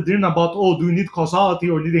dinner, hit the dinner about, oh, do you need causality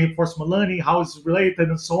or need reinforcement learning, how it's related,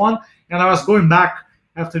 and so on. And I was going back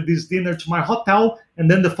after this dinner to my hotel,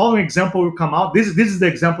 and then the following example will come out. This is the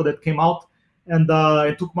example that came out, and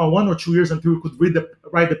it took me 1 or 2 years until we could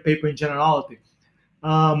write the paper in generality.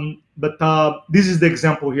 But this is the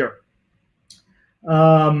example here.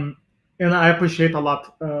 And I appreciate a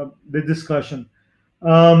lot the discussion.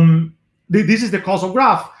 This is the causal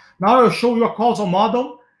graph. Now I'll show you a causal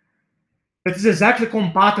model that is exactly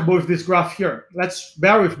compatible with this graph here. Let's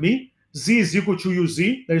bear with me. Z is equal to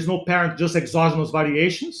UZ. There is no parent, just exogenous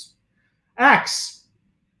variations. X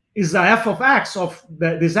is the f of x of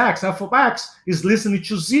this x. F of x is listening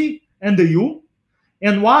to Z and the U.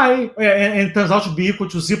 And Y, and it turns out to be equal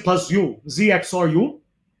to Z plus U. Z XOR U.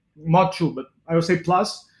 Not 2, but I will say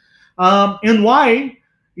plus. And Y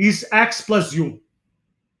is X plus U.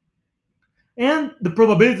 And the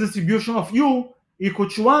probability distribution of U equal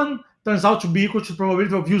to 1 turns out to be equal to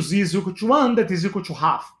probability of UZ is equal to 1, that is equal to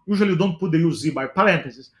half. Usually you don't put the UZ by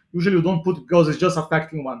parentheses. Usually you don't put it because it's just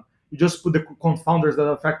affecting 1. You just put the confounders that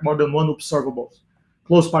affect more than 1 observables.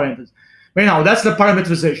 Close parentheses. But now, that's the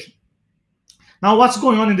parameterization. Now, what's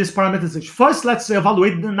going on in this parameterization? First, let's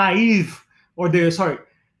evaluate the naive, or the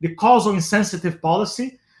causal insensitive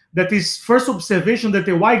policy. That is, first observation that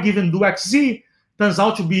the y given do xz turns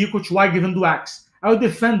out to be equal to y given do x. I will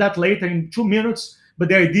defend that later in 2 minutes, but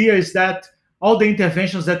the idea is that all the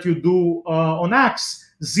interventions that you do on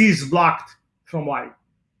x, z is blocked from y,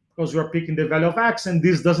 because you are picking the value of x, and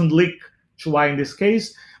this doesn't leak to y in this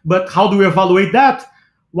case. But how do we evaluate that?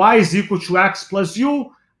 Y is equal to x plus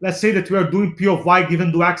u. Let's say that we are doing p of y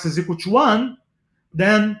given to x is equal to 1.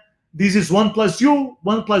 Then this is 1 plus u.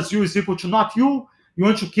 1 plus u is equal to not u. You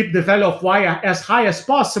want to keep the value of y as high as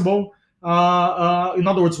possible. In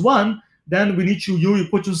other words, 1. Then we need to u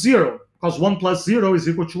equal to 0, because 1 plus 0 is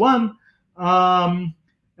equal to 1.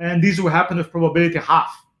 And this will happen with probability half.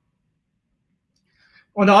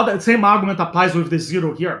 On the other, same argument applies with the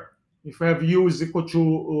 0 here. If we have u is equal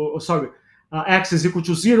to, x is equal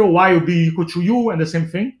to 0, y will be equal to u, and the same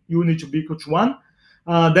thing, u need to be equal to 1.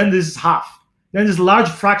 Then this is half. Then this large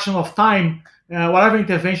fraction of time, whatever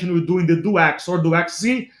intervention we do in the do x or do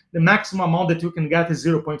xz, the maximum amount that you can get is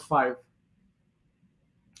 0.5.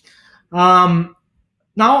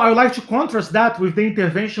 Now I would like to contrast that with the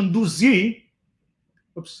intervention do z.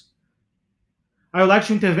 Oops. I would like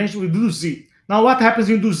to intervention with do z. Now what happens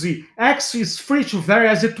in do z? X is free to vary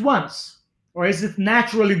as it wants, or as it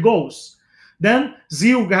naturally goes. Then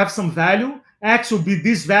z will have some value, x will be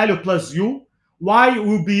this value plus u, y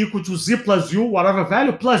will be equal to z plus u, whatever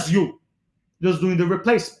value, plus u. Just doing the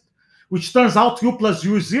replacement, which turns out u plus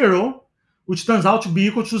u is 0, which turns out to be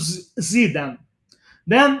equal to z then.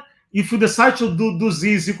 Then, if you decide to do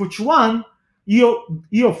z is equal to 1, e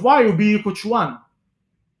of y will be equal to 1.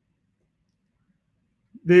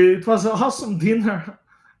 It was an awesome dinner.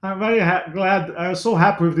 I'm very glad. I was so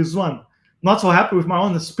happy with this one. Not so happy with my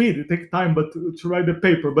own speed. It takes time, but to write the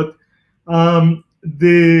paper. But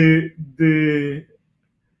the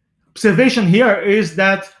observation here is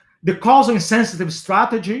that the causal insensitive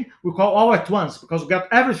strategy we call all at once, because we got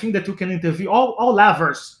everything that you can intervene, all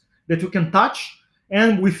levers that you can touch,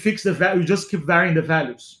 and we fix the value. We just keep varying the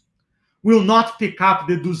values. We will not pick up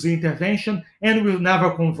the do z intervention, and we will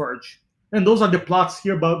never converge. And those are the plots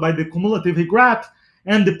here by the cumulative regret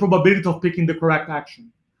and the probability of picking the correct action.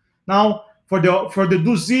 Now, for the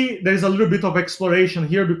do z, there is a little bit of exploration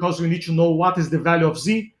here because we need to know what is the value of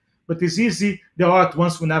z, but it's easy. The all at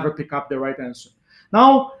once will never pick up the right answer.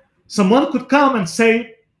 Now, someone could come and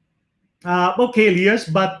say, okay, Elias,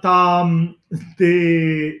 but by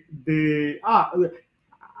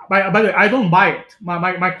the way, I don't buy it.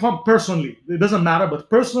 Personally, it doesn't matter, but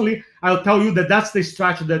personally, I'll tell you that that's the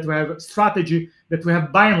strategy that we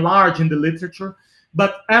have by and large in the literature.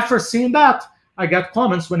 But after seeing that, I get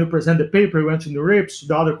comments when you present the paper, you went to the RIPS,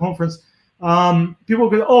 the other conference. People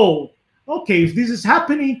go, oh, okay, if this is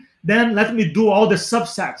happening, then let me do all the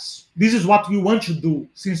subsets. This is what we want to do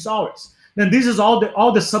since always. Then this is all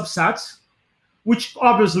the subsets, which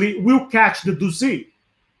obviously will catch the do Z.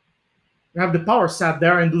 You have the power set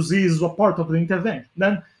there, and do Z is a part of the intervention.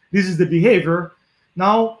 Then this is the behavior.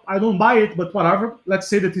 Now, I don't buy it, but whatever. Let's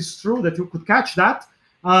say that it's true, that you could catch that.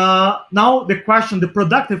 Now, the question, the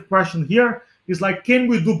productive question here is like, can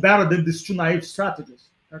we do better than these two naive strategies?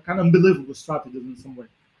 They're kind of unbelievable strategies in some way.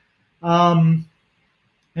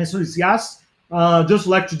 Answer is yes. Just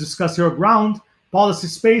like to discuss your ground. Policy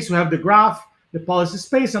space, we have the graph, the policy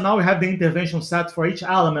space, and now we have the intervention set for each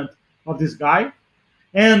element of this guy.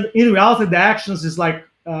 And in reality, the actions is like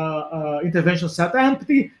intervention set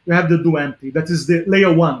empty, you have the do empty. That is the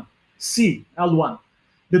layer 1, C, L1.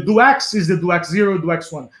 The do X is the do X0, do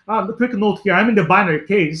X1. A quick note here, I'm in the binary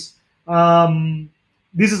case.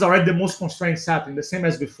 This is already the most constrained setting, the same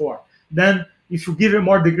as before. Then, if you give it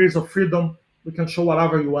more degrees of freedom, we can show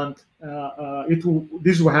whatever you want.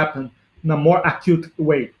 This will happen in a more acute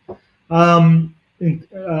way. But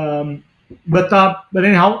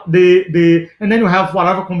anyhow, and then you have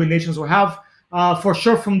whatever combinations we have. For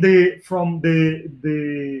sure, from the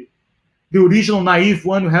original naive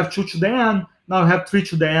one, you have 2 to the n. Now you have 3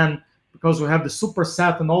 to the n, because we have the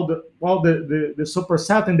superset and all the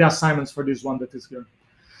superset and the assignments for this one that is here.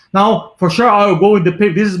 Now, for sure, I'll go with the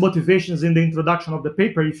paper. This is motivations in the introduction of the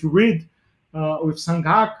paper. If you read with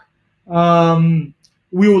Sang-Hak,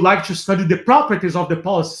 we would like to study the properties of the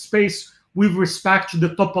policy space with respect to the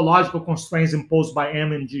topological constraints imposed by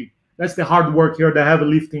M and G. That's the hard work here, the heavy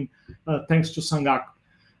lifting, thanks to Sang-Hak.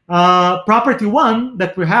 Property 1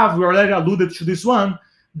 that we already alluded to this one,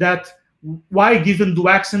 that y given to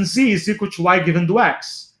x and z is equal to y given to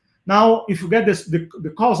x. Now, if you get this,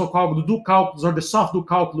 the causal calculus, the do calculus, or the soft do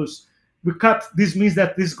calculus, we cut. This means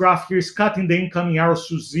that this graph here is cutting the incoming arrows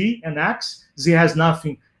to z and x. Z has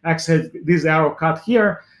nothing. X has this arrow cut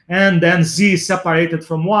here, and then z is separated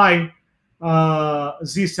from y.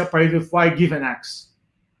 Z is separated with y given x.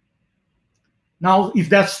 Now, if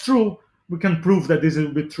that's true, we can prove that this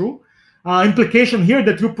will be true. Implication here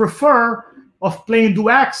that you prefer of plain do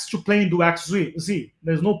x to plain do x z.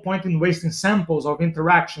 There's no point in wasting samples of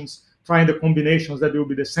interactions trying the combinations that will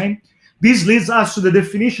be the same. This leads us to the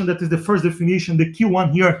definition that is the first definition, the key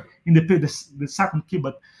one here in the second key,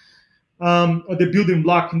 but the building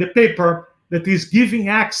block in the paper, that is giving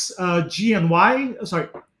x g and y,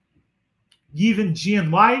 given g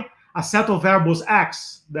and y, a set of variables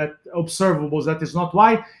x, that observables that is not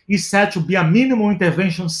y, is said to be a minimal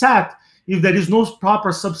intervention set if there is no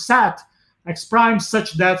proper subset x prime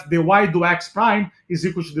such that the y do x prime is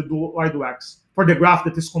equal to the y do x for the graph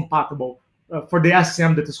that is compatible, for the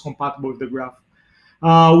SCM that is compatible with the graph,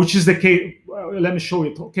 which is the case. Let me show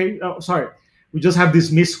it. Okay, sorry, we just have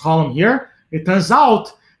this missed column here. It turns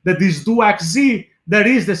out that this do xz, there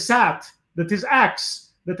is the set that is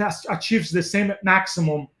x that achieves the same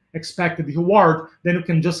maximum expected reward. Then you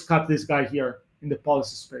can just cut this guy here in the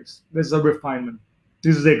policy space. This is a refinement.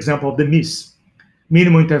 This is the example of the MIS,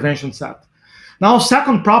 minimum intervention set. Now,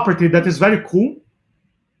 second property that is very cool.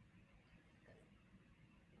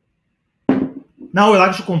 Now we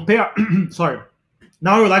like to compare,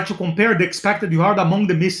 Now we like to compare the expected reward among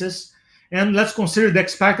the misses, and let's consider the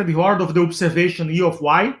expected reward of the observation E of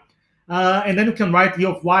y, and then you can write E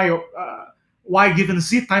of y, y given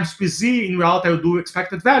z times pz. In reality, I will do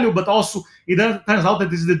expected value, but also it turns out that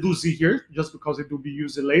this is the do z here, just because it will be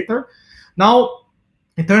used later. Now,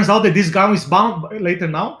 it turns out that this guy is bound later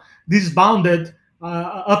now. This is bounded,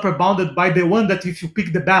 upper bounded by the one that if you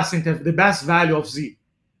pick the best value of z.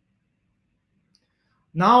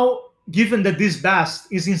 Now, given that this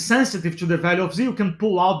best is insensitive to the value of z, you can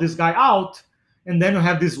pull out this guy out, and then you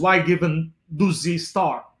have this y given do z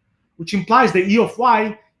star, which implies the E of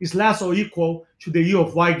y is less or equal to the E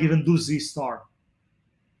of y given do z star.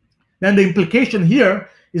 Then the implication here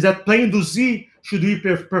is that plain do z should be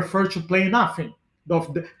preferred to plain nothing.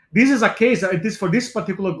 This is a case, for this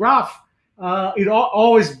particular graph, it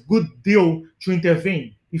always good deal to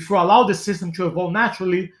intervene. If you allow the system to evolve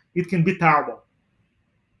naturally, it can be terrible.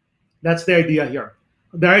 That's the idea here.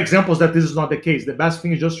 There are examples that this is not the case. The best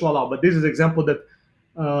thing is just to allow, but this is an example that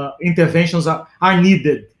interventions are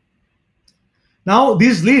needed. Now,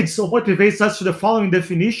 this leads or motivates us to the following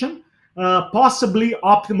definition, possibly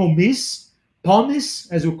optimal MIS,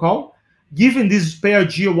 POMIS, as you call, given this pair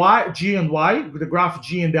G and Y, the graph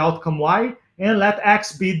G and the outcome Y, and let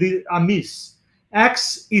X be a MIS.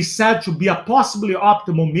 X is said to be a possibly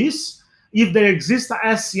optimal MIS if there exists a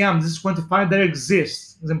SCM. This is quantified that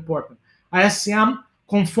exists. It's important. ICM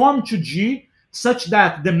conform to G such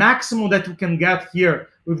that the maximum that you can get here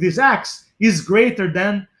with this X is greater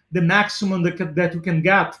than the maximum that you can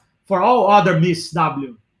get for all other Miss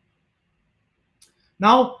W.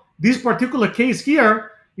 Now, this particular case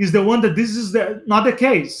here is the one that this is not the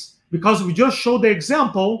case, because we just showed the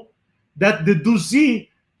example that the do Z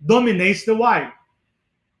dominates the Y.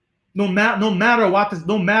 No matter what's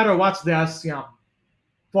the SCM,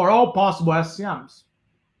 for all possible SCMs.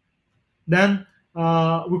 Then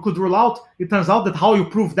we could rule out, it turns out that how you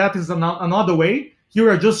prove that is another way. Here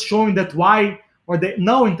we're just showing that Y, or the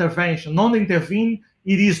no intervention, non-intervene,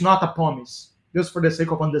 it is not a promise, just for the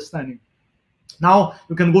sake of understanding. Now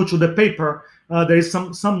you can go to the paper. There is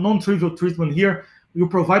some non-trivial treatment here. You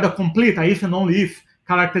provide a complete, if and only if,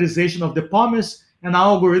 characterization of the promise and an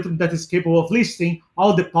algorithm that is capable of listing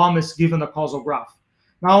all the promise given a causal graph.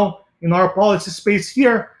 Now, in our policy space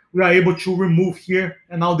here, we are able to remove here,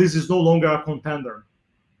 and now this is no longer a contender.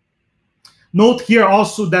 Note here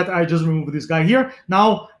also that I just removed this guy here.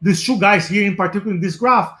 Now, these two guys here, in particular in this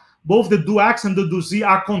graph, both the do X and the do Z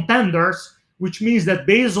are contenders, which means that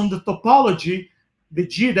based on the topology, the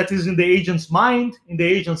G that is in the agent's mind, in the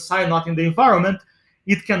agent's side, not in the environment,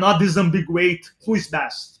 it cannot disambiguate who is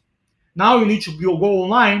best. Now you need to go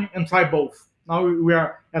online and try both. Now we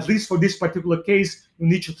are, at least for this particular case, you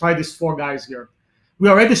need to try these four guys here. We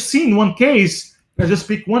already seen one case, I just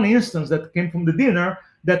pick one instance that came from the dinner,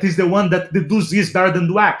 that is the one that the do Z is better than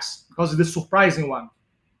do X, because it's the surprising one.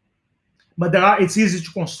 But it's easy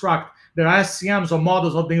to construct. There are SCMs or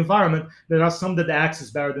models of the environment. There are some that the X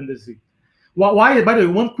is better than the Z. Why, by the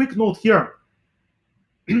way, one quick note here.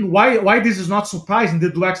 Why this is not surprising, the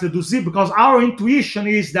do X, the do Z, because our intuition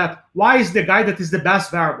is that Y is the guy that is the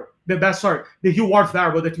best variable, the reward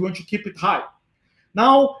variable that you want to keep it high.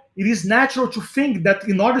 Now, it is natural to think that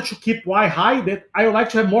in order to keep Y high, that I would like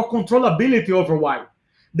to have more controllability over Y.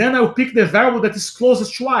 Then I will pick the variable that is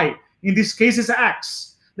closest to Y. In this case, it's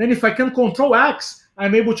X. Then if I can control X,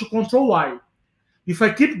 I'm able to control Y. If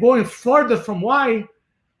I keep going further from Y,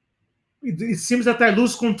 it seems that I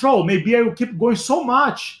lose control. Maybe I will keep going so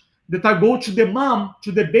much that I go to the mom,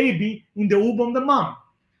 to the baby, in the womb of the mom.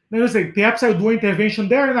 Then you say, perhaps I do intervention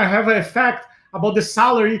there and I have an effect about the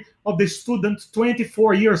salary of the student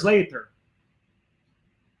 24 years later.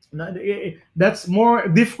 That's more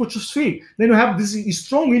difficult to see. Then you have this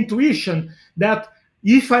strong intuition that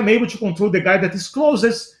if I'm able to control the guy that is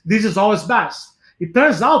closest, this is always best. It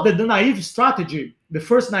turns out that the naive strategy, the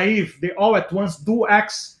first naive, they all at once do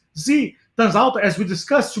X, Z, turns out, as we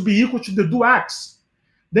discussed, to be equal to the do X.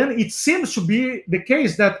 Then it seems to be the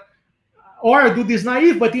case that, or I do this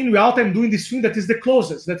naive, but in reality I'm doing this thing that is the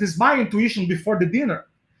closest. That is my intuition before the dinner.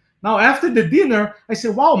 Now, after the dinner, I say,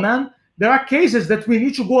 wow, man, there are cases that we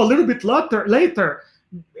need to go a little bit later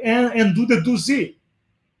and do the do Z.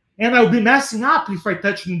 And I'll be messing up if I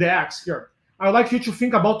touch in the X here. I would like you to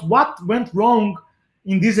think about what went wrong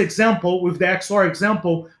in this example, with the XOR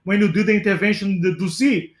example, when you do the intervention in the do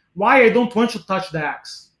Z. Why I don't want to touch the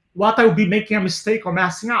X. What I will be making a mistake or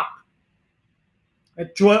messing up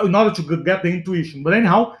in order to get the intuition. But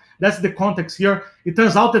anyhow, that's the context here. It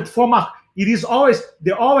turns out that it is always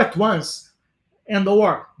the all at once and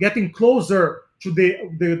or getting closer to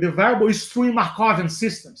the variable is true in Markovian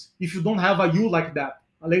systems. If you don't have a U like that,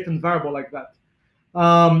 a latent variable like that,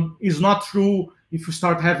 is not true if you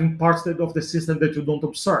start having parts of the system that you don't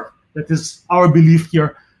observe. That is our belief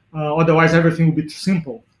here. Otherwise, everything will be too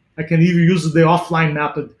simple. I can even use the offline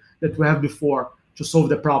method that we have before to solve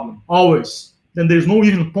the problem. Always. Then there's no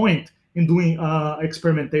even point in doing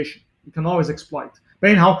experimentation. You can always exploit. But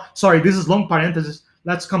anyhow, sorry, this is long parenthesis.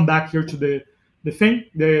 Let's come back here to the thing.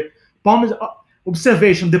 The promise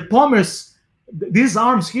observation. The promise, these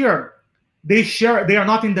arms here, they are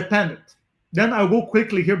not independent. Then I'll go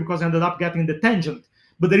quickly here because I ended up getting the tangent.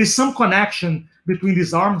 But there is some connection between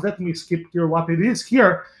these arms. Let me skip here what it is.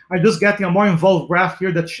 Here, I'm just getting a more involved graph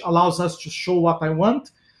here that allows us to show what I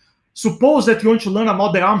want. Suppose that you want to learn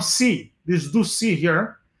about the arm C, this do C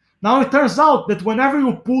here. Now it turns out that whenever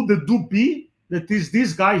you pull the do B, that is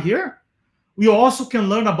this guy here, we also can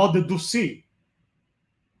learn about the do C.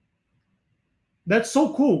 That's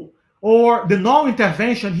so cool. Or the null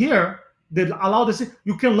intervention here, that allow the C,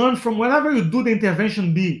 you can learn from whenever you do the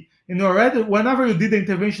intervention B, and already whenever you did the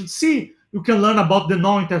intervention C, you can learn about the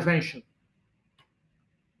null intervention.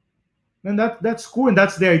 And that's cool, and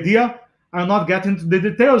that's the idea. I'll not get into the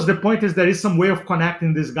details. The point is there is some way of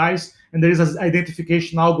connecting these guys, and there is an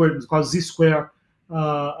identification algorithm called Z-square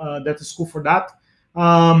that is cool for that.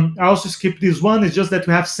 I also skipped this one. It's just that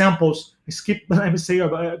we have samples. I skip, let me say,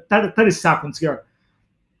 about 30 seconds here.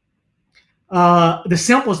 the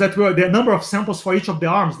samples that were the number of samples for each of the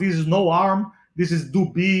arms. This is no arm. This is do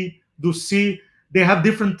B, do C. They have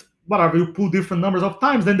different, whatever, you pull different numbers of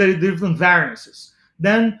times, then there are different variances.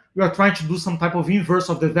 Then we are trying to do some type of inverse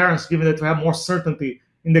of the variance, given that we have more certainty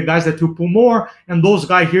in the guys that you pull more, and those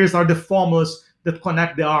guys here are the formulas that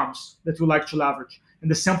connect the arms that you like to leverage, and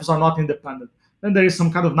the samples are not independent. Then there is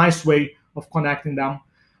some kind of nice way of connecting them.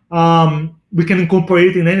 We can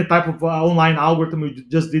incorporate in any type of online algorithm. We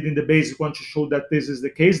just did in the basic one to show that this is the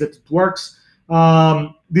case, that it works.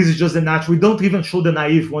 This is just the natural. We don't even show the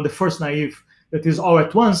naive one, the first naive, that is all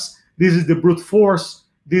at once. This is the brute force.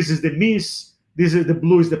 This is the miss. This is the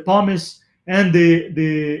blue is the promise, and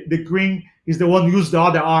the green is the one who use the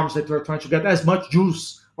other arms that we're trying to get as much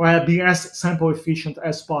juice or be as sample efficient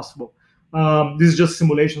as possible. This is just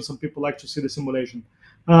simulation. Some people like to see the simulation.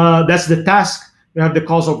 That's the task. We have the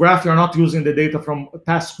causal graph. We are not using the data from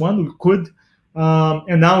task one. We could.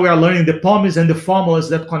 And now we are learning the promise and the formulas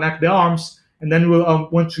that connect the arms. And then we'll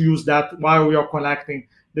want to use that while we are collecting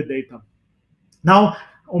the data. Now,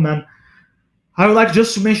 oh man, I would like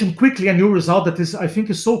just to mention quickly a new result that is, I think,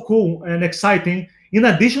 is so cool and exciting. In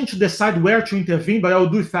addition to decide where to intervene, but I will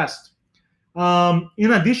do it fast.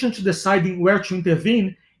 In addition to deciding where to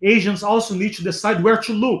intervene, agents also need to decide where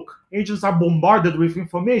to look. Agents are bombarded with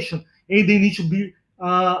information, and they need to be,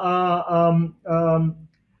 how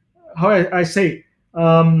I say,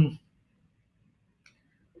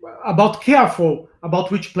 about careful about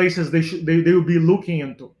which places they will be looking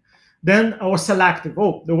into. Then our selective.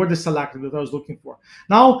 Oh, the word is selective that I was looking for.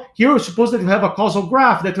 Now here, suppose that you have a causal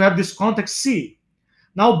graph that you have this context C.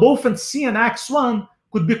 Now both in C and X1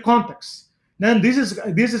 could be context. Then this is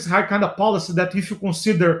kind of policy that if you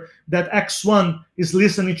consider that X1 is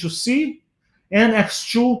listening to C and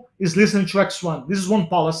X2 is listening to X1. This is one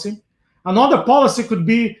policy. Another policy could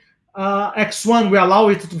be X1, we allow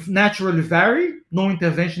it to naturally vary, no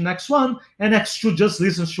intervention in X1, and X2 just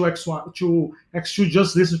listens to X1, X2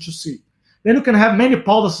 just listens to C. Then you can have many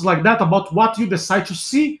policies like that about what you decide to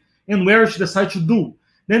see and where you decide to do.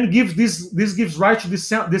 Then this gives rise to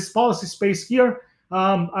this policy space here.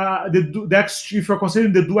 If you're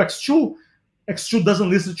considering the do X2, X2 doesn't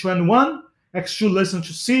listen to N1, X2 listens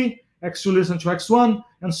to C, X2 listens to X1,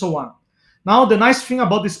 and so on. Now, the nice thing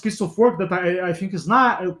about this piece of work that I think is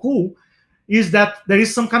not cool is that there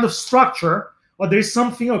is some kind of structure, or there is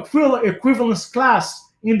something equivalence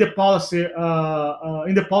class in the policy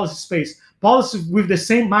space. Policy with the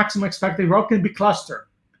same maximum expected error can be clustered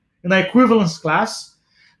in an equivalence class.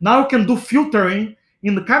 Now you can do filtering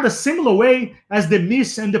in the kind of similar way as the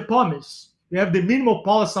miss and the promise. You have the minimal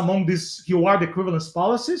policy among these keyword equivalence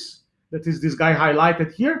policies. That is this guy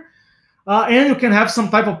highlighted here. And you can have some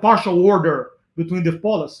type of partial order between the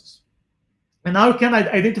policies. And now you can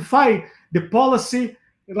identify the policy,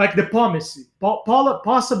 like the promise,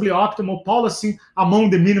 possibly optimal policy among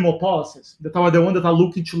the minimal policies that are the ones that are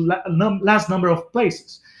looking to last number of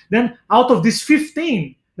places. Then out of these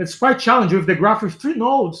 15, that's quite challenging with the graph with 3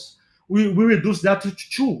 nodes, we reduce that to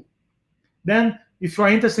 2. Then if you are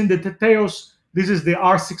interested in the details, this is the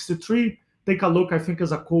R63. Take a look. I think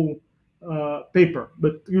it's a cool paper,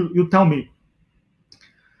 but you tell me.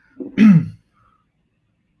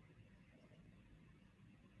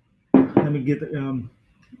 Let me get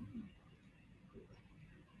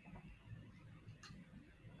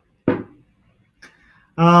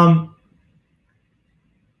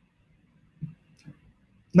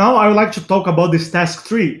now I would like to talk about this task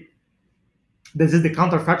 3. This is the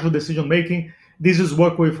counterfactual decision making. This is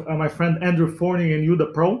work with my friend Andrew Forney and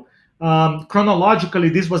Yuda Pro. Chronologically,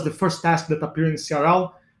 this was the first task that appeared in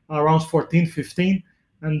CRL around 14, 15,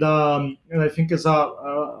 and I think it's an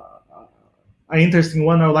interesting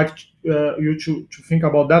one. I would like you to think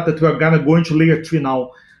about that we are gonna go into layer 3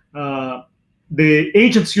 now. The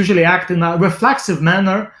agents usually act in a reflexive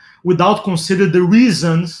manner without considering the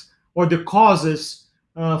reasons or the causes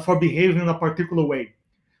for behaving in a particular way.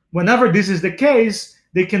 Whenever this is the case,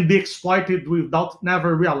 they can be exploited without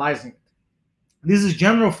never realizing it. This is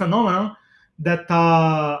general phenomenon that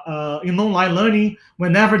in online learning,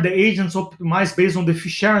 whenever the agents optimize based on the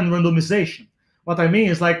Fisherian randomization. What I mean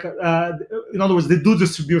is like, in other words, the do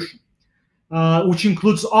distribution, which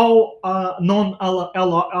includes all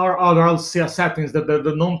non-LRL settings, that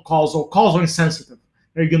the non-causal, causal insensitive.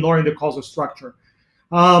 They're ignoring the causal structure.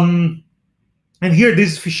 And here,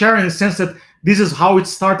 this is Fisherian in the sense that this is how it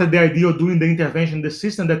started the idea of doing the intervention in the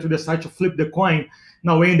system, that we decide to flip the coin,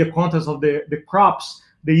 now weighing the contents of the crops,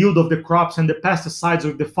 the yield of the crops, and the pesticides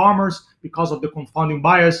of the farmers because of the confounding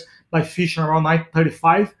bias by Fisher around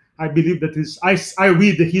 1935. I believe that is, I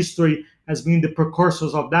read the history as being the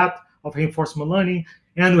precursors of that, of reinforcement learning.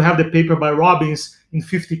 And we have the paper by Robbins in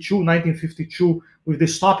 1952, with the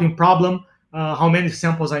stopping problem, how many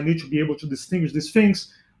samples I need to be able to distinguish these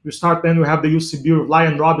things. We start, then we have the UCB of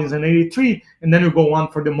Lyon Robbins in 83, and then you go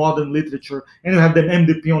on for the modern literature, and you have the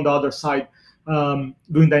MDP on the other side,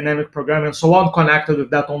 doing dynamic programming and so on, connected with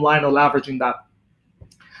that online or leveraging that.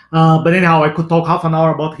 But anyhow, I could talk half an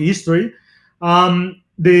hour about history.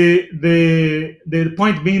 The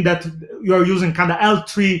point being that you are using kind of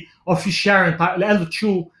L3 or Fisherian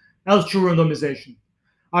L2 randomization.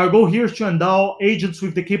 Our goal here is to endow agents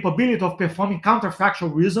with the capability of performing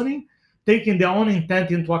counterfactual reasoning, taking their own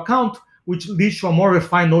intent into account, which leads to a more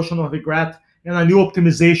refined notion of regret and a new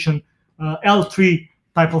optimization L3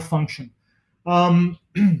 type of function.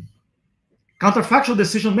 Counterfactual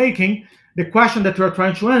decision making, the question that we are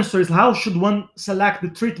trying to answer is how should one select the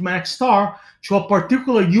treatment X star to a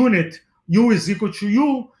particular unit, U is equal to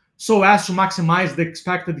U, so as to maximize the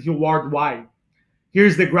expected reward Y.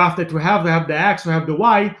 Here's the graph that we have. We have the X, we have the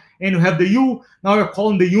Y, and we have the U. Now we're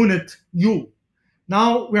calling the unit U.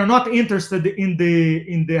 Now we are not interested in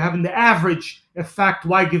having the average effect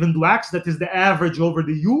Y given to X, that is the average over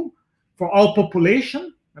the U for all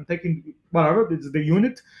population. I'm taking whatever, this is the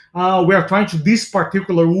unit. We are trying to this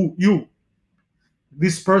particular U,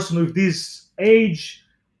 this person with this age,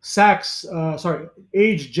 sex,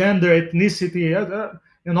 age, gender, ethnicity,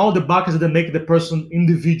 and all the buckets that make the person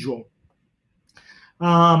individual.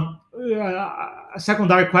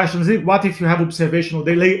 Secondary question is, what if you have observational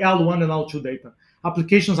delay L1 and L2 data?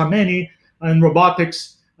 Applications are many in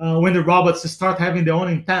robotics when the robots start having their own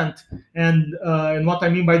intent. And what I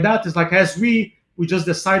mean by that is, like, as we just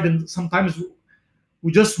decide, and sometimes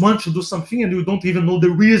we just want to do something and we don't even know the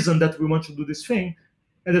reason that we want to do this thing.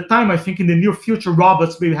 At the time, I think in the near future,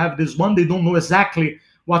 robots may have this one. They don't know exactly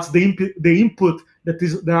what's the input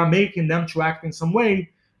that they are making them to act in some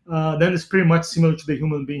way. Then it's pretty much similar to the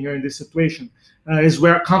human being here in this situation, is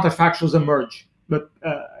where counterfactuals emerge. But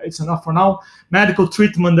it's enough for now. Medical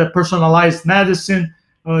treatment, the personalized medicine,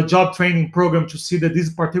 job training program to see that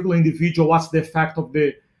this particular individual, what's the effect of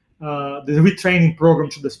the retraining program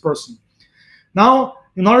to this person. Now,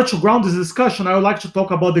 in order to ground this discussion, I would like to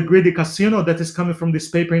talk about the greedy casino that is coming from this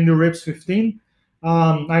paper in the RIPS 15.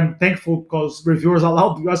 I'm thankful because reviewers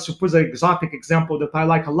allowed us to put an exotic example that I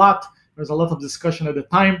like a lot. There's a lot of discussion at the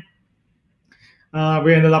time.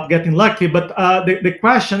 We ended up getting lucky, but the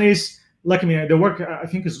question is, lucky me, the work I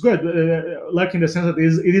think is good. Lucky in the sense that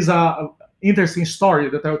it is a interesting story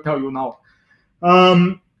that I'll tell you now.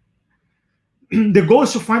 The goal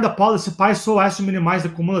is to find a policy pi so as to minimize the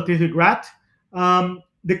cumulative regret.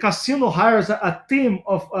 The casino hires a team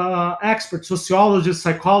of experts, sociologists,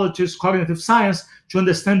 psychologists, cognitive science, to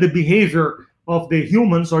understand the behavior of the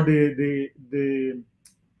humans or the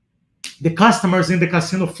customers in the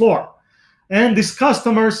casino floor. And these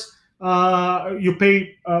customers, you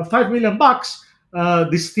pay $5 million.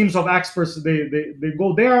 These teams of experts, they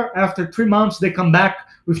go there. After 3 months, they come back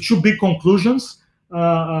with 2 big conclusions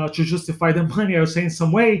to justify the money, I was saying in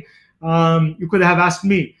some way. You could have asked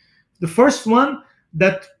me. The first one,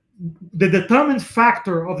 that the determined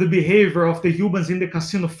factor of the behavior of the humans in the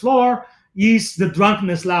casino floor is the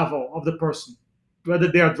drunkenness level of the person, whether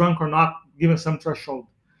they are drunk or not, given some threshold.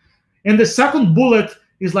 And the second bullet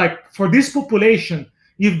is like, for this population,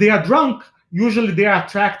 if they are drunk, usually they are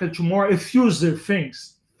attracted to more effusive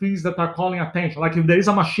things that are calling attention. Like if there is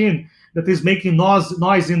a machine that is making noise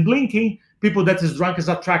and blinking, people that is drunk is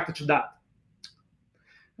attracted to that.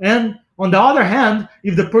 And on the other hand,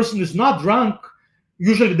 if the person is not drunk,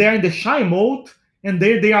 usually they're in the shy mode and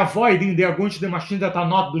they are avoiding, they are going to the machines that are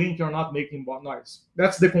not blinking or not making noise.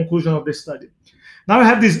 That's the conclusion of the study. Now we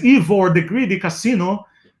have this EVO, the greedy casino,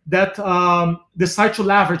 that decide to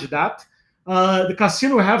leverage that. The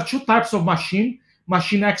casino will have 2 types of machine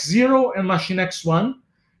X0 and machine X1.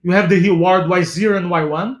 You have the reward Y0 and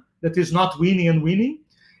Y1 that is not winning and winning.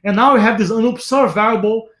 And now we have this unobserved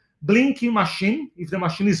variable blinking machine, if the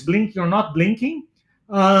machine is blinking or not blinking.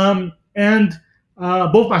 Both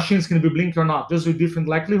machines can be blinking or not, just with different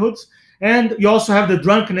likelihoods. And you also have the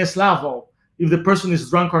drunkenness level, if the person is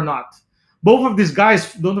drunk or not. Both of these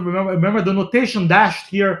guys, don't remember the notation dashed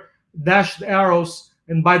here, dashed arrows,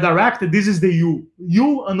 and bidirected, this is the U.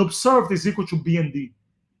 U unobserved is equal to B and D.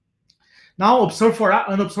 Now unobserved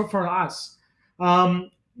for us.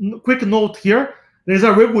 Quick note here, there's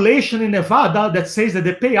a regulation in Nevada that says that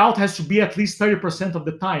the payout has to be at least 30% of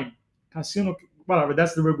the time. Casino, whatever,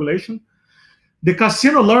 that's the regulation. The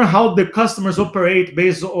casino learn how the customers operate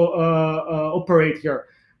based on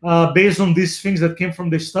these things that came from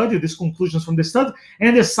the study, these conclusions from the study,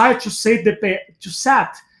 and decide to set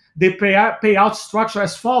the payout structure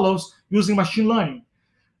as follows using machine learning.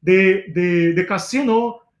 The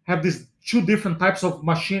casino have these two different types of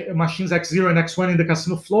machines, X0 and X1 in the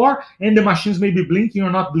casino floor, and the machines may be blinking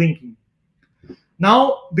or not blinking.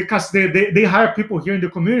 Now, because they hire people here in the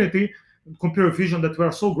community, computer vision, that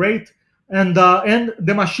were so great, and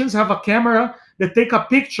the machines have a camera that take a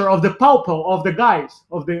picture of the pupil of the guys,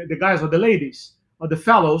 the guys or the ladies or the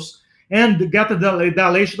fellows, and get the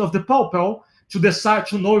dilation of the pupil to decide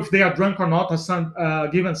to know if they are drunk or not,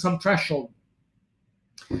 given some threshold.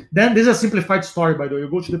 Then this is a simplified story, by the way. You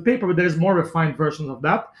go to the paper, but there is more refined versions of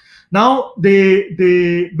that. Now,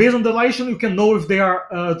 based on the dilation, you can know if they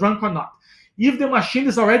are drunk or not. If the machine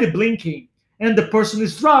is already blinking and the person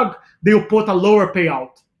is drunk, they will put a lower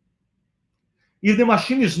payout. If the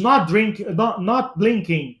machine is not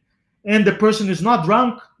blinking and the person is not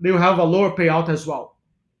drunk, they will have a lower payout as well.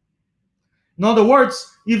 In other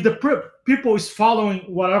words, if the people is following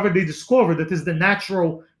whatever they discover, that is the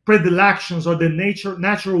natural predilections or the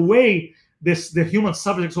natural way the human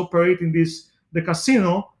subjects operate in the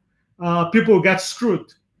casino, people get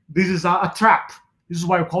screwed. This is a trap. This is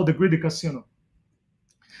why we call the greedy casino.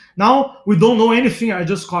 Now, we don't know anything. I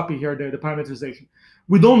just copy here the parameterization.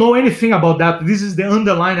 We don't know anything about that. This is the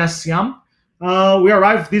underlying SCM. We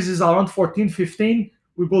arrive, this is around 14, 15.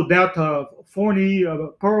 We go down to 40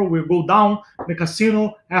 per. We go down the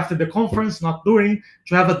casino after the conference, not during,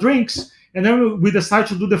 to have a drinks. And then we decide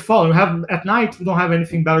to do the following. At night, we don't have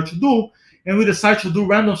anything better to do. And we decide to do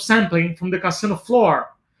random sampling from the casino floor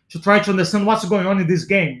to try to understand what's going on in this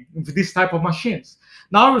game with this type of machines.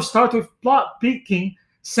 Now we start with picking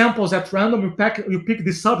samples at random. You pick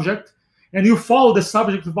the subject, and you follow the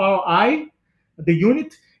subject with our eye, the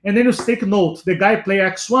unit, and then you take note. The guy play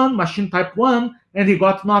X1, machine type 1, and he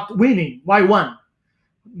got not winning, Y1.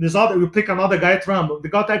 You pick another guy at random. They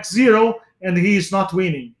got X0, and he is not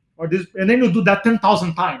winning. And then you do that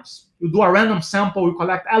 10,000 times. You do a random sample, you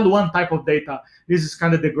collect L1 type of data. This is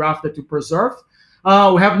kind of the graph that you preserve.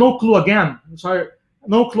 We have no clue again. Sorry,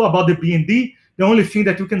 no clue about the B and D. The only thing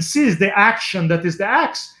that you can see is the action, that is the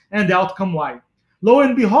X, and the outcome Y. Lo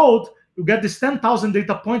and behold, you get this 10,000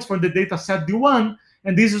 data points for the data set D1,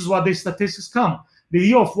 and this is what the statistics come. The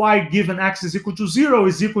E of Y given X is equal to 0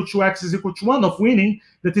 is equal to X is equal to 1 of winning.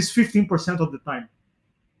 That is 15% of the time.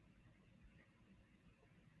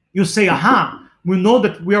 You say, aha, we know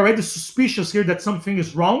that we are already suspicious here that something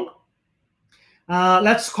is wrong.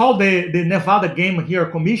 Let's call the Nevada game here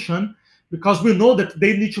a commission, because we know that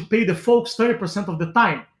they need to pay the folks 30% of the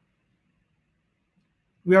time.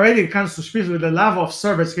 We are already kind of suspicious with the level of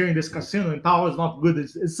service here in this casino in Tahoe is not good.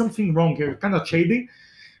 It's something wrong here, kind of shady.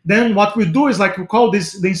 Then what we do is, like, we call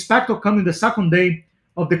this, the inspector coming the second day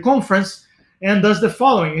of the conference and does the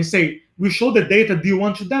following. He say, we show the data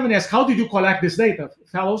D1 to them and ask, how did you collect this data,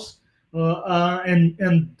 fellows?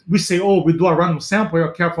 And we say, oh, we do a random sample.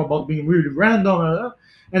 You're careful about being really random.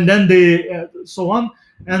 And then they, so on.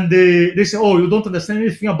 And they say, oh, you don't understand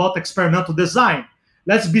anything about experimental design.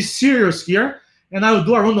 Let's be serious here. And I will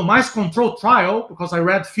do a randomized control trial, because I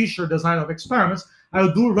read Fisher design of experiments. I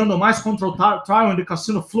will do a randomized control trial in the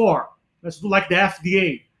casino floor. Let's do like the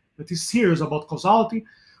FDA, that is serious about causality.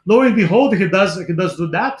 Lo and behold, he does do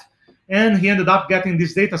that. And he ended up getting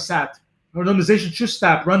this data set. Randomization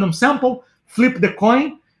two-step, random sample, flip the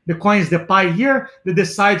coin. The coin is the pie here that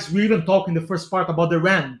decides. We even talk in the first part about the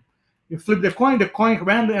rand. You flip the coin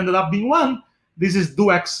rand ended up being 1. This is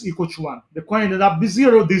do X equal to 1. The coin ended up being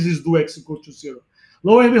 0. This is do X equal to 0.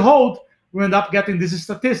 Lo and behold, we end up getting these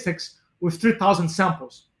statistics with 3,000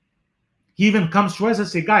 samples. He even comes to us and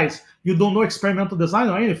say, guys, you don't know experimental design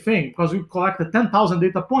or anything, because we collected 10,000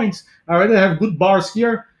 data points. I already have good bars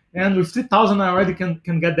here. And with 3,000, I already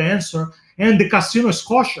can get the answer. And the casino is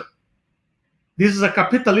kosher. This is a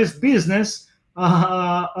capitalist business.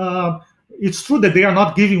 It's true that they are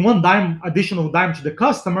not giving one additional dime to the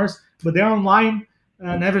customers, but they are online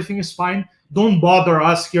and everything is fine. Don't bother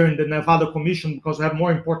us here in the Nevada Commission, because we have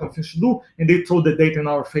more important things to do, and they throw the data in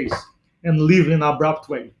our face and leave in an abrupt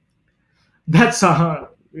way. That's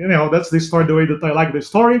that's the story, the way that I like the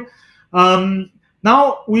story.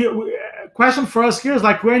 Now, question for us here is,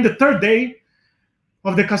 like, we're in the third day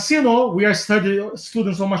of the casino. We are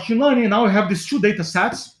students of machine learning, and now we have these two data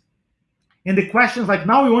sets. And the question is, like,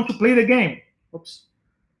 now we want to play the game. Oops.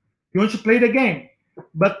 We want to play the game.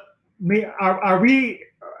 But are we,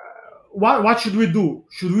 what should we do?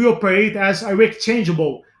 Should we operate as, are we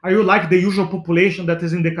exchangeable? Are you like the usual population that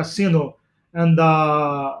is in the casino? And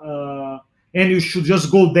you should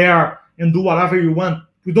just go there and do whatever you want.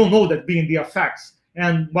 We don't know that being the effects.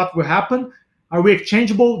 And what will happen? Are we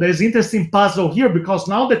exchangeable? There's an interesting puzzle here, because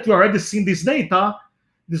now that you already seen this data,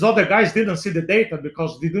 these other guys didn't see the data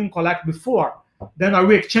because they didn't collect before. then are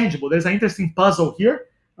we exchangeable? There's an interesting puzzle here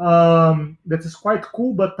that is quite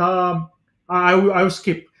cool, but I will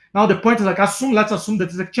skip. Now the point is like, let's assume that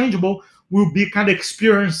it's exchangeable. We'll be kind of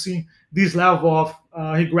experiencing this level of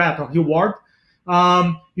regret or reward.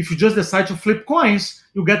 If you just decide to flip coins,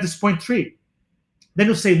 you get this 0.3. Then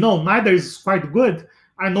you say, no, neither is quite good.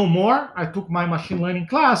 I know more. I took my machine learning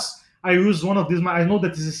class. I use one of these. I know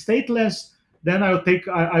that is stateless. Then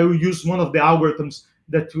I will use one of the algorithms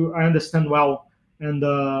that I understand well, and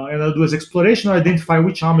I'll do as exploration, or identify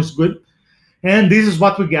which arm is good. And this is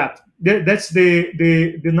what we get. That's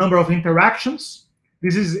the number of interactions.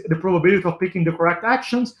 This is the probability of picking the correct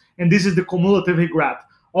actions, and this is the cumulative regret.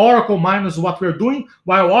 Oracle minus what we're doing,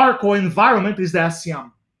 while Oracle environment is the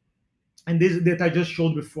SCM. And this is that I just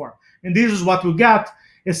showed before. And this is what we get,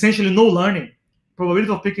 essentially no learning.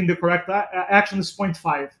 Probability of picking the correct action is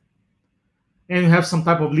 0.5. And you have some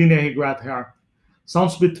type of linear regret here.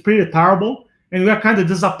 Sounds pretty terrible. And we are kind of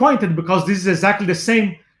disappointed because this is exactly the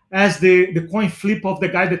same as the coin flip of the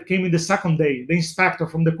guy that came in the second day, the inspector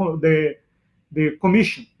from the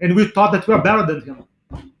commission. And we thought that we were better than him.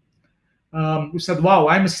 We said, wow,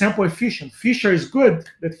 I'm sample efficient. Fisher is good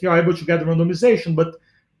that you are able to get randomization, but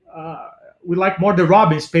we like more the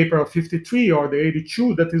Robbins paper of 53 or the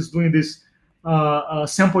 82 that is doing this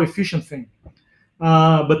sample efficient thing.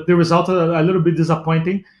 But the result is a little bit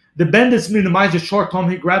disappointing. The bandits minimize the short-term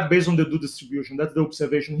regret based on the do distribution. That's the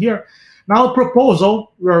observation here. Now,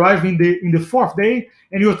 proposal, we arrive in the fourth day,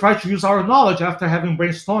 and you try to use our knowledge after having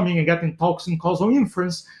brainstorming and getting talks in causal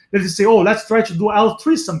inference. That is say, oh, let's try to do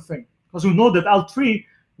L3 something. Because we know that L3,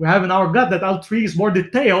 we have in our gut that L3 is more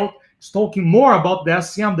detailed, it's talking more about the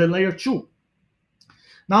SCM than layer 2.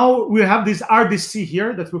 Now we have this RDC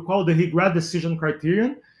here that we call the regret decision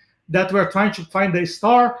criterion, that we're trying to find a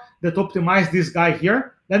star that optimizes this guy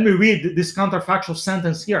here. Let me read this counterfactual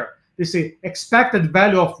sentence here. They say expected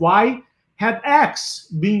value of y had x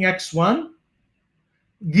being x1,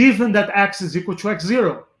 given that x is equal to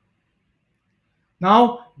x0.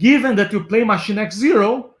 Now, given that you play machine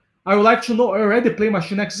x0, I would like to know, I already play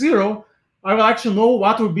machine x0, I would like to know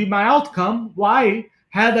what would be my outcome, y,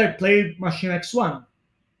 had I played machine x1.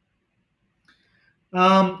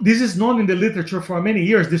 This is known in the literature for many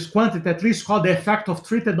years, this quantity at least called the effect of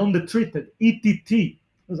treated on the treated, ETT.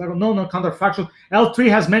 It's like no counterfactual. L3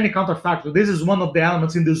 has many counterfactuals. This is one of the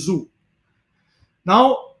elements in the zoo.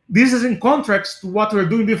 Now, this is in contrast to what we were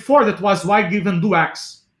doing before, that was y given do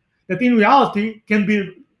x. That in reality can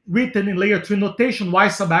be written in layer 3 notation, y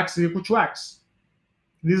sub x is equal to x.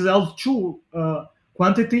 This is L2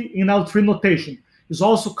 quantity in L3 notation. It's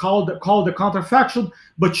also called the counterfactual,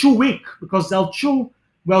 but too weak, because L2,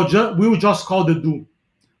 well, we will just call the do.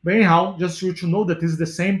 But anyhow, just for you to know that this is the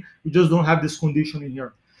same, we just don't have this condition in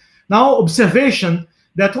here. Now, observation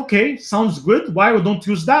that, okay, sounds good. Why we don't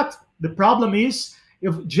use that? The problem is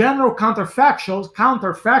if general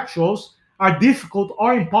counterfactuals are difficult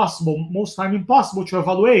or impossible, most time impossible to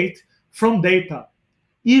evaluate from data,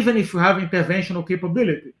 even if you have interventional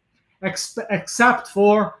capability, except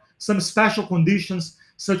for some special conditions,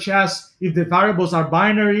 such as if the variables are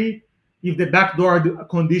binary, if the backdoor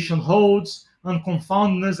condition holds,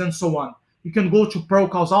 unconfoundedness, and so on. You can go to Pro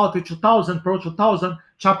Causality 2000, Pro 2000,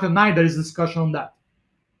 Chapter 9, there is discussion on that.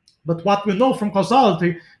 But what we know from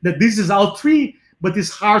causality, that this is L3, but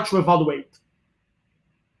it's hard to evaluate.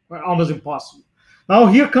 Almost impossible. Now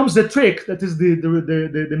here comes the trick, that is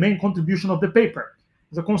the main contribution of the paper.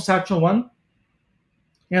 It's a conceptual one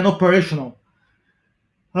and operational.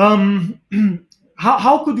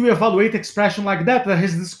 How could we evaluate expression like that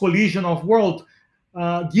has this collision of world?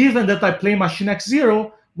 Given that I play machine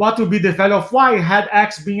x0, what will be the value of y had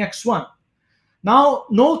x being x1? Now,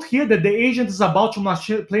 note here that the agent is about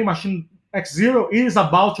to play machine x0, is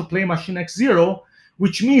about to play machine x0,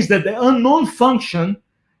 which means that the unknown function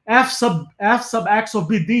f sub x of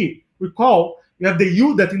bd, recall, you have the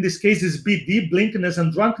u that in this case is bd, blinkness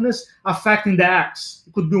and drunkenness, affecting the x.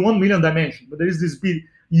 It could be 1 million dimension, but there is this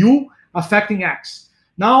u affecting x.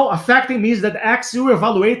 Now, affecting means that x you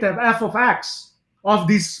evaluate as f of x of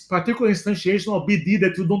this particular instantiation of bd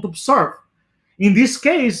that you don't observe. In this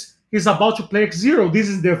case, he's about to play x0. This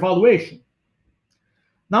is the evaluation.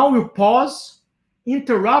 Now we pause,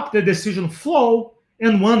 interrupt the decision flow,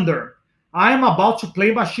 and wonder, I am about to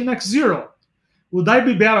play machine x0. Would I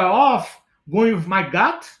be better off going with my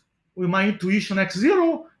gut, with my intuition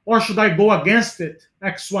x0, or should I go against it,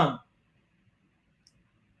 x1?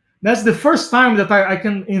 That's the first time that I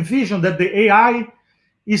can envision that the AI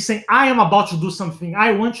is saying, I am about to do something.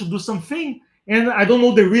 I want to do something, and I don't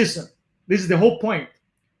know the reason. This is the whole point.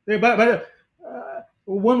 But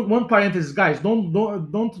one parenthesis, guys. Don't.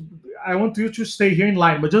 I want you to stay here in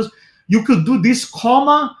line, but just you could do this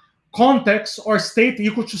comma, context, or state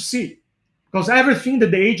equal to C, because everything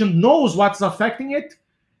that the agent knows what's affecting it,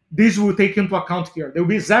 this will take into account here. They will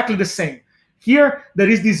be exactly the same. Here, there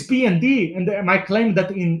is this B and D, and my claim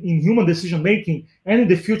that in human decision-making and in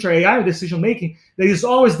the future AI decision-making, there is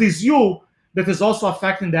always this U that is also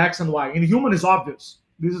affecting the X and Y. In human, is obvious.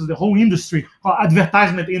 This is the whole industry,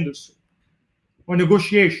 advertisement industry, or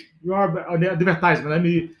negotiation. You are on the advertisement. I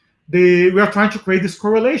mean, we are trying to create these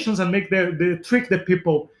correlations and make the trick the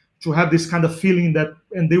people to have this kind of feeling that,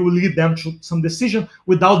 and they will lead them to some decision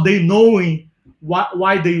without they knowing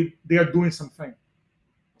why they are doing something.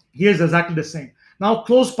 Here's exactly the same. Now,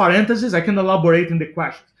 close parentheses, I can elaborate in the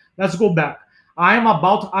question. Let's go back. I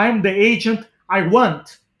am the agent. I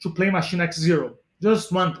want to play machine X0.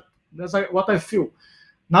 Just want it. That's what I feel.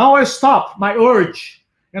 Now I stop my urge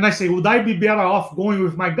and I say, would I be better off going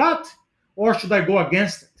with my gut or should I go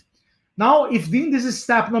against it? Now, if in this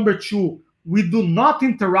step number 2, we do not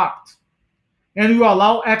interrupt and we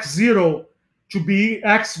allow X0 to be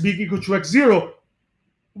X big equal to X0,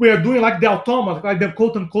 we are doing like the automata, like the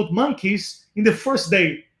quote-unquote monkeys in the first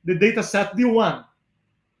day, the data set D1.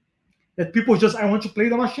 That people just, I want to play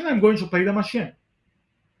the machine, I'm going to play the machine.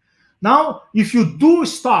 Now, if you do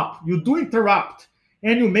stop, you do interrupt,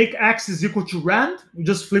 and you make X is equal to rand, you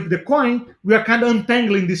just flip the coin, we are kind of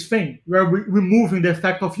untangling this thing. We are removing the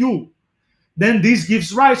effect of U. Then this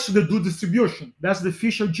gives rise to the do distribution. That's the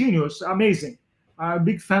Fisher genius, amazing. I'm a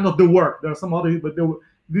big fan of the work. There are some other, but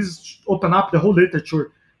this open up the whole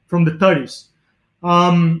literature from the 30s.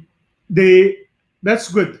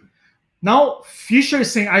 That's good. Now, Fisher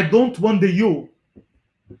is saying, I don't want the U.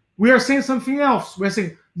 We are saying something else. We're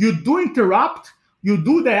saying, you do interrupt, you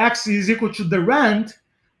do the X is equal to the rand,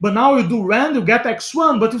 but now you do rand, you get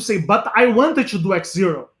X1, but you say, but I wanted to do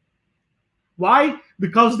X0. Why?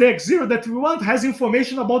 Because the X0 that we want has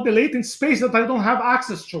information about the latent space that I don't have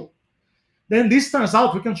access to. Then this turns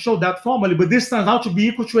out, we can show that formally, but this turns out to be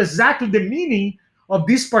equal to exactly the meaning of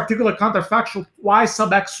this particular counterfactual Y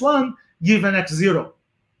sub X1 given X0.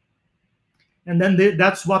 And then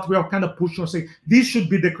that's what we are kind of pushing or saying, this should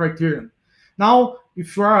be the criterion. Now,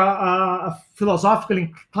 if you are a philosophically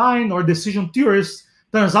inclined or decision theorist,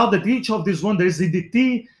 turns out that each of these one, there is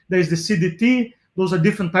EDT, there is the CDT, those are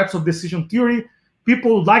different types of decision theory.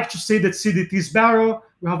 People would like to say that CDT is better.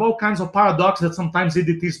 We have all kinds of paradoxes that sometimes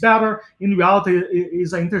CDT is better. In reality, it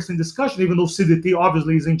is an interesting discussion, even though CDT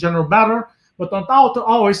obviously is in general better. But not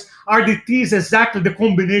always, RDT is exactly the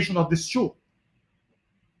combination of these two.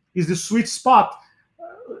 Is the sweet spot.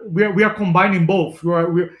 We are combining both.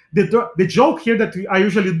 The joke here that I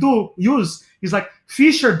usually use is like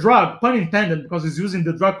Fisher drug, pun intended, because it's using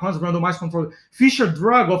the drug concept randomized control. Fisher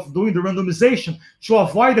drug of doing the randomization to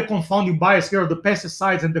avoid the confounding bias here of the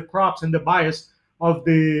pesticides and the crops and the bias of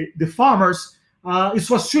the farmers. It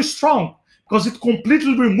was too strong because it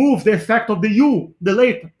completely removed the effect of the U, the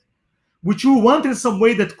latent, which we want in some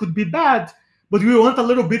way that could be bad, but we want a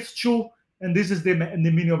little bit too. And this is the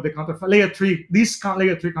meaning of the counterfactual, layer 3, this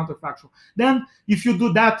layer 3 counterfactual. Then, if you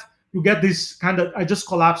do that, you get this kind of, I just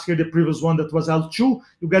collapsed here the previous one that was L2.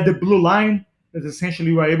 You get the blue line that essentially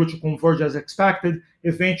you are able to converge as expected.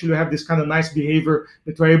 Eventually, you have this kind of nice behavior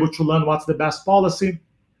that you are able to learn what's the best policy.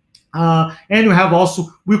 And you have also,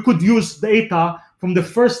 we could use data from the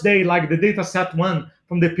first day, like the data set 1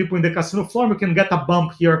 from the people in the casino floor. We can get a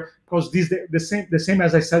bump here because this the same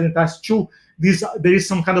as I said in task 2. There is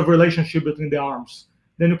some kind of relationship between the arms.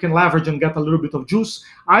 Then you can leverage and get a little bit of juice.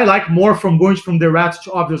 I like more from going from the red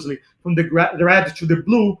to, obviously, from the red to the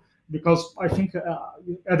blue, because I think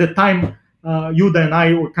at the time, Yuda and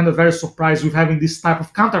I were kind of very surprised with having this type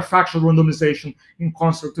of counterfactual randomization in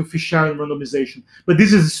concert with Fisherian randomization. But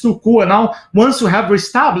this is still cool. And now, once you have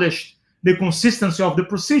reestablished the consistency of the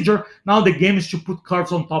procedure, now the game is to put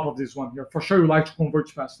curves on top of this one here. For sure, you like to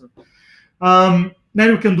converge faster. Then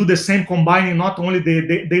you can do the same, combining not only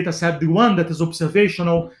the data set D1 that is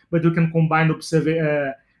observational, but you can combine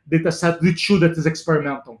data set D2 that is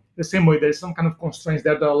experimental. The same way, there is some kind of constraints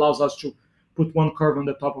there that allows us to put one curve on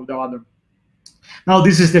the top of the other. Now,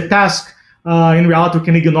 this is the task. In reality, you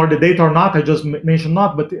can ignore the data or not. I just mentioned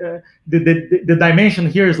not, but the dimension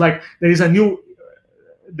here is like there is a new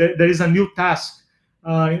task,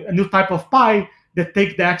 a new type of pi that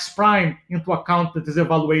take the X prime into account that is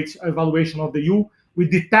evaluation of the U. We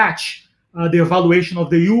detach the evaluation of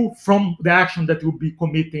the U from the action that you'll be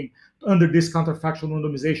committing under this counterfactual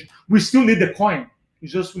randomization. We still need the coin.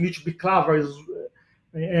 It's just we need to be clever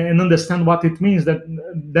and understand what it means, that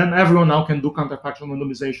then everyone now can do counterfactual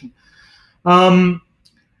randomization.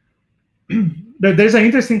 There's an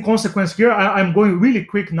interesting consequence here. I'm going really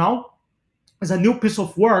quick now. as a new piece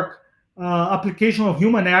of work, application of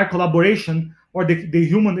human AI collaboration, or the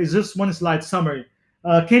human, is just one slide summary.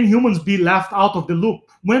 Can humans be left out of the loop?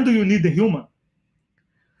 When do you need the human?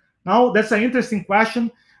 Now, that's an interesting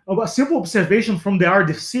question. A simple observation from the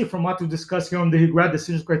RDC, from what we discussed here on the regret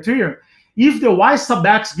decision criteria, if the y sub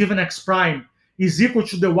x given x prime is equal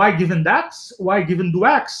to the y given x, y given do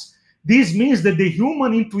x, this means that the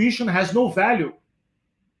human intuition has no value.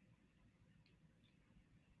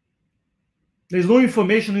 There's no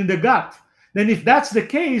information in the gut. Then if that's the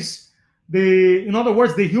case, in other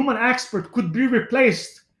words, the human expert could be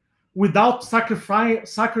replaced without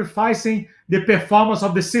sacrificing the performance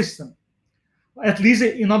of the system. At least,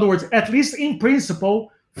 in other words, at least in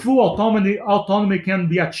principle, full autonomy can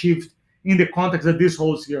be achieved in the context that this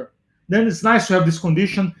holds here. Then it's nice to have this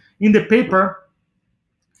condition in the paper.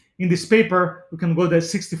 In this paper, we can go to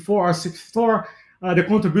 64 or 64. The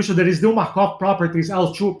contribution, there is the Markov properties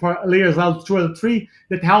L2 layers L2, L3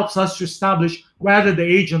 that helps us to establish whether the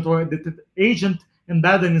agent or the agent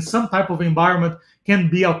embedded in some type of environment can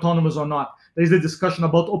be autonomous or not. There is a discussion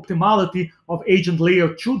about optimality of agent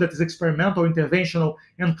layer 2, that is experimental, interventional,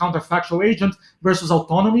 and counterfactual agent, versus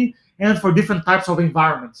autonomy, and for different types of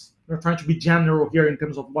environments. We're trying to be general here in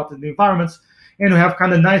terms of what are the environments, and we have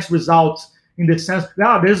kind of nice results in the sense,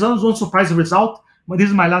 there's one surprising result, but this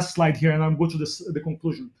is my last slide here, and I'm going to the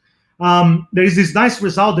conclusion. There is this nice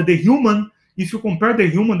result that the human, if you compare the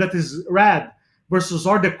human that is red versus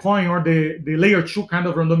or the coin or the layer 2 kind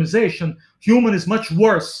of randomization, human is much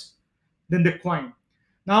worse than the coin.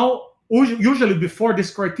 Now, usually before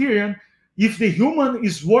this criterion, if the human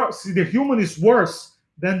is worse,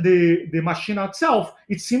 than the machine itself,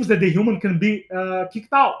 it seems that the human can be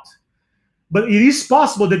kicked out. But it is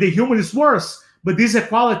possible that the human is worse, but this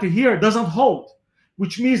equality here doesn't hold,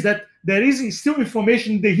 which means that there is still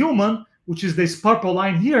information in the human, which is this purple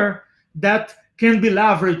line here, that can be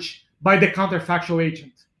leveraged by the counterfactual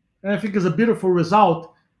agent. And I think it's a beautiful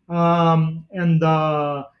result. And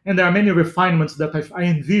there are many refinements that I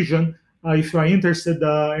envision. If you are interested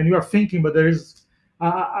and you are thinking, but there is,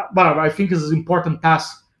 but I think it's an important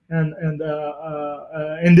task and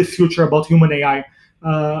in the future about human AI.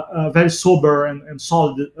 Very sober and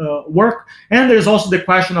solid work. And there's also the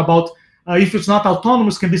question about if it's not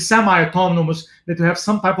autonomous, can be semi-autonomous, that you have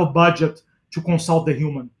some type of budget to consult the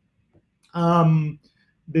human. That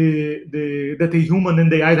the human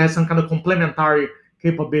and the AI has some kind of complementary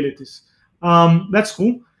capabilities. That's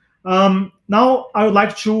cool. Now I would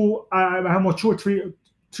like to, I have more 2 or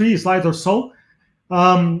 3 slides or so.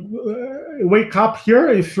 Wake up here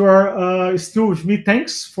if you're still with me.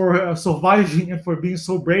 Thanks for surviving and for being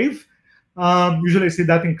so brave. Usually I say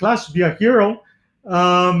that in class, be a hero.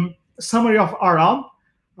 Summary of RL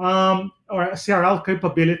or CRL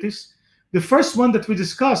capabilities. The first one that we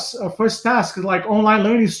discuss, first task, is like online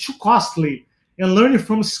learning is too costly and learning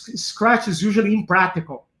from scratch is usually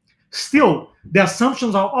impractical. Still, the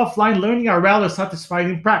assumptions of offline learning are rarely satisfied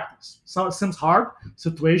in practice. So it seems hard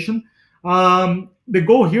situation. The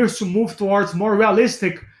goal here is to move towards more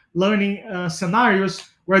realistic learning scenarios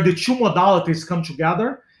where the 2 modalities come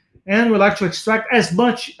together, and we like to extract as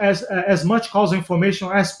much causal information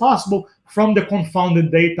as possible from the confounded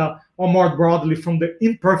data, or more broadly from the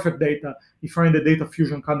imperfect data, if you're in the data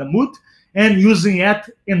fusion kind of mood, and using it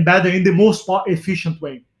embedded in the most efficient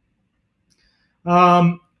way.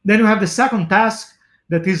 Then you have the second task,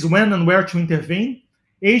 that is when and where to intervene.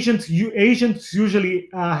 Agents usually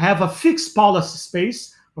have a fixed policy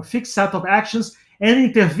space or fixed set of actions, and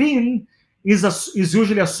intervene is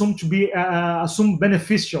usually assumed to be assumed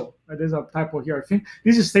beneficial. There's a typo here, I think.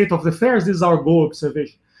 This is state of the affairs. This is our goal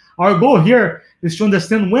observation. Our goal here is to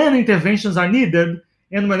understand when interventions are needed,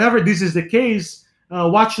 and whenever this is the case,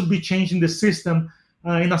 what should be changed in the system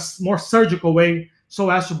in a more surgical way so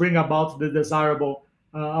as to bring about the desirable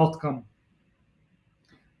outcome.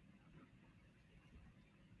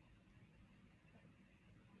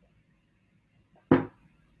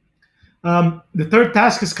 The third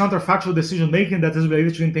task is counterfactual decision making, that is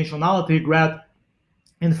related to intentionality, regret,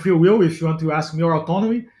 and free will, if you want to ask me, or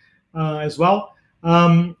autonomy as well.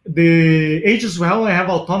 The agents who only have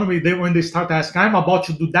autonomy, when they start asking, I'm about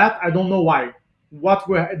to do that, I don't know why.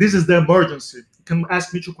 This is the emergency. You can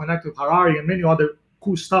ask me to connect with Harari and many other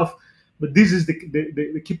cool stuff, but this is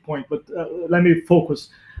the key point. But let me focus.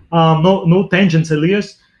 No tangents,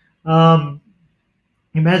 Elias.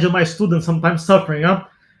 Imagine my students sometimes suffering.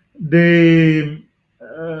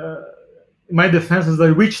 My defense is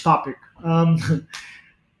a rich topic.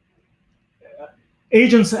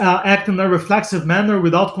 Agents act in a reflexive manner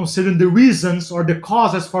without considering the reasons or the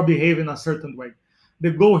causes for behaving a certain way.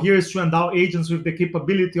 The goal here is to endow agents with the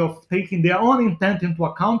capability of taking their own intent into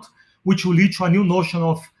account, which will lead to a new notion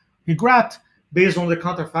of regret based on the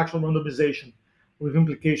counterfactual randomization with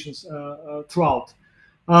implications throughout.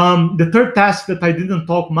 The third task that I didn't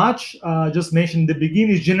talk much, just mentioned in the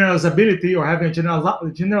beginning, is generalizability, or having a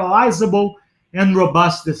generalizable and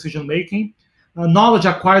robust decision making. Knowledge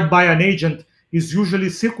acquired by an agent is usually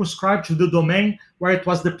circumscribed to the domain where it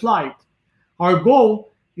was deployed. Our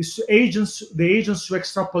goal is the agents to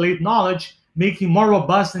extrapolate knowledge, making more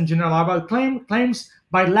robust and generalizable claims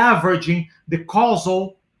by leveraging the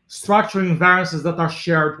causal structural invariances that are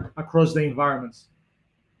shared across the environments.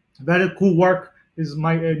 Very cool work. This is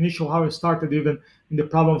my initial how I started even in the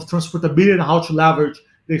problem of transportability and how to leverage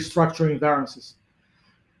the structural invariances.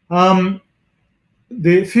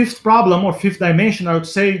 The fifth problem, or fifth dimension, I would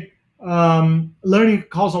say, learning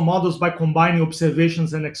causal models by combining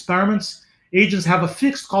observations and experiments. Agents have a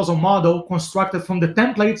fixed causal model constructed from the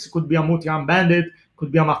templates. It could be a multi-arm bandit, it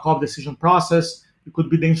could be a Markov decision process, it could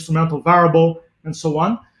be the instrumental variable, and so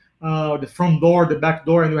on. The front door, the back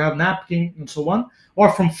door, and you have napkin, and so on. Or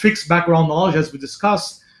from fixed background knowledge, as we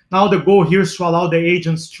discussed. Now the goal here is to allow the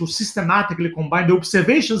agents to systematically combine the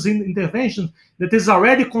observations in interventions that is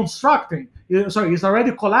already collecting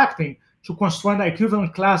to construct an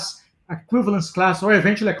equivalence class, or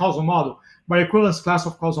eventually a causal model, by equivalence class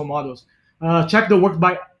of causal models. Check the work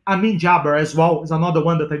by Amin Jaber as well. Is another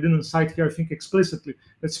one that I didn't cite here, I think, explicitly.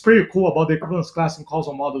 It's pretty cool about the equivalence class in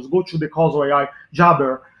causal models. Go to the Causal AI,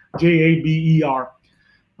 Jaber, Jaber.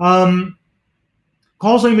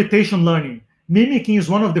 Causal imitation learning. Mimicking is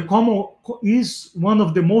one of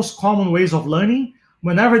the most common ways of learning.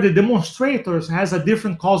 Whenever the demonstrator has a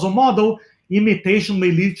different causal model, imitation may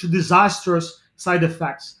lead to disastrous side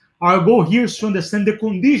effects. Our goal here is to understand the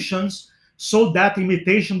conditions so that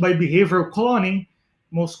imitation by behavioral cloning,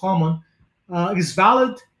 most common, is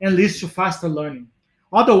valid and leads to faster learning.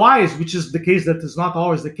 Otherwise, which is the case that is not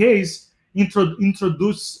always the case,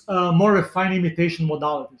 introduce more refined imitation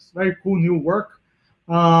modalities. Very cool new work.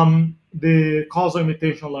 The causal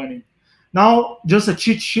imitation learning. Now, just a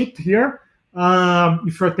cheat sheet here.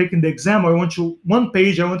 If you're taking the exam, I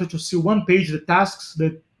wanted to see one page, the tasks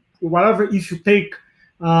that whatever, if you take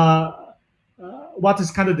what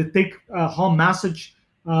is kind of the take-home message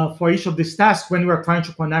for each of these tasks when we are trying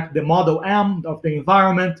to connect the model M of the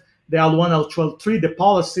environment, the L1, L2, L3, the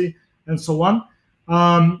policy, and so on.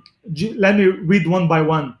 Let me read one by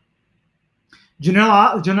one.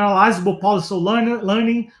 Generalizable policy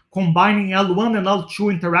learning, combining L1 and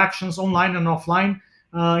L2 interactions, online and offline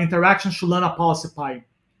interactions to learn a policy pie.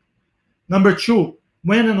 Number 2,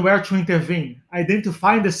 when and where to intervene.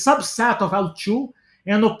 Identify the subset of L2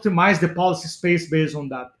 and optimize the policy space based on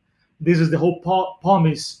that. This is the whole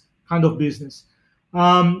POMIS kind of business.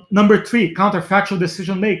 Number 3, counterfactual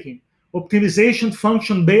decision making. Optimization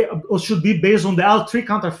function should be based on the L3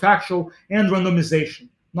 counterfactual and randomization,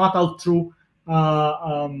 not L2.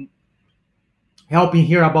 Helping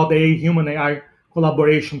here about the human AI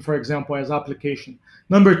collaboration, for example, as application.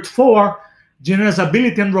 Number 4,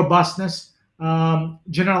 generalizability and robustness,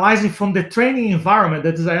 generalizing from the training environment,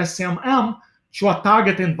 that is a ICML, to a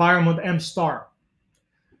target environment M star.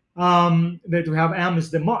 That we have M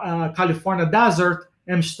is the California desert,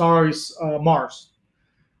 M star is Mars.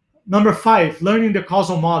 Number 5, learning the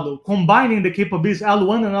causal model, combining the capabilities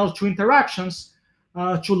L1 and L2 interactions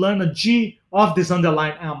to learn a G of this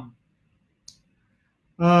underlying M.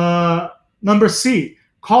 Number C,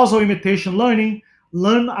 causal imitation learning,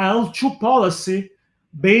 learn L2 policy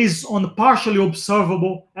based on partially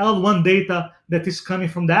observable L1 data that is coming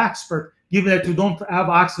from the expert, given that you don't have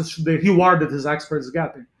access to the reward that this expert is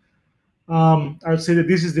getting. I would say that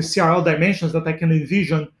this is the CRL dimensions that I can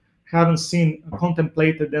envision, haven't seen,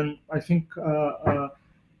 contemplated, and I think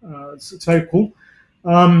it's very cool,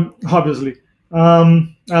 obviously.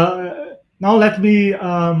 Now let me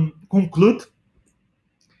conclude.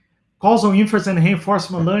 Causal inference and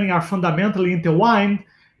reinforcement learning are fundamentally intertwined,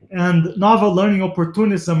 and novel learning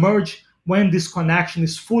opportunities emerge when this connection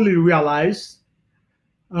is fully realized.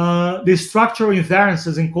 The structural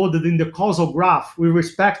invariances encoded in the causal graph with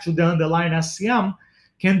respect to the underlying SCM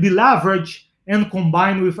can be leveraged and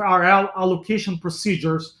combined with RL allocation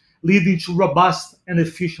procedures, leading to robust and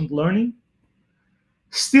efficient learning.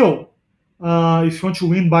 Still, if you want to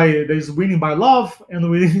win there's winning by love and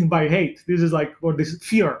winning by hate. This is like, or this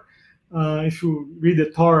fear. If you read the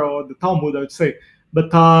Torah or the Talmud, I would say.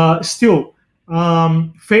 But still,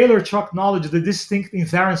 failure to acknowledge the distinct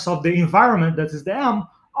invariance of the environment, that is the M,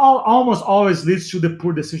 almost always leads to the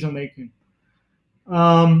poor decision making.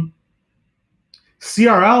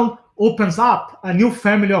 CRL opens up a new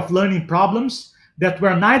family of learning problems that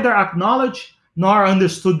were neither acknowledged nor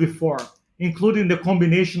understood before, including the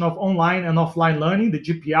combination of online and offline learning, the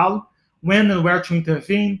GPL, when and where to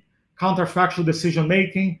intervene, counterfactual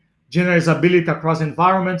decision-making, generalizability across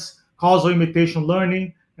environments, causal imitation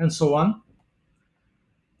learning, and so on.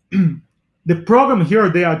 The program here,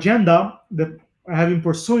 the agenda that I have been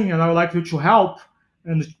pursuing, and I would like you to help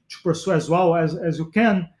and to pursue as well as you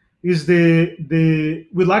can, is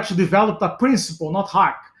we'd like to develop a principle, not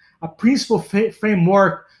hack, a principle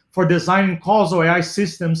framework for designing causal AI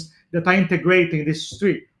systems that are integrating these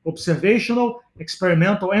three: observational,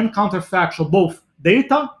 experimental, and counterfactual, both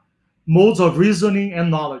data, modes of reasoning, and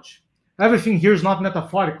knowledge. Everything here is not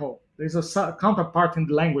metaphorical. There's a counterpart in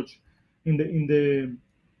the language, in the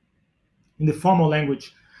formal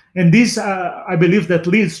language. And this, I believe, that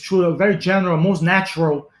leads to a very general, most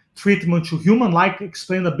natural treatment to human-like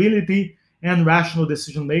explainability and rational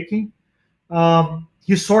decision-making.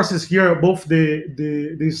 His sources here, both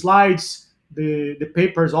the slides, the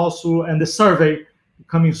papers also, and the survey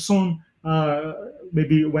coming soon.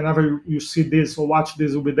 Maybe whenever you see this or watch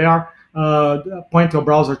this, will be there. Point your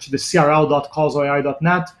browser to the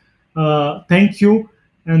crl.causalai.net. Thank you.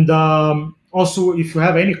 And also, if you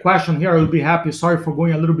have any question here, I will be happy. Sorry for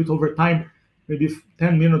going a little bit over time, maybe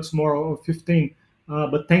 10 minutes more or 15.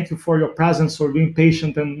 But thank you for your presence, for being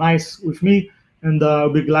patient and nice with me. And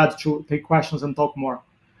I'll be glad to take questions and talk more.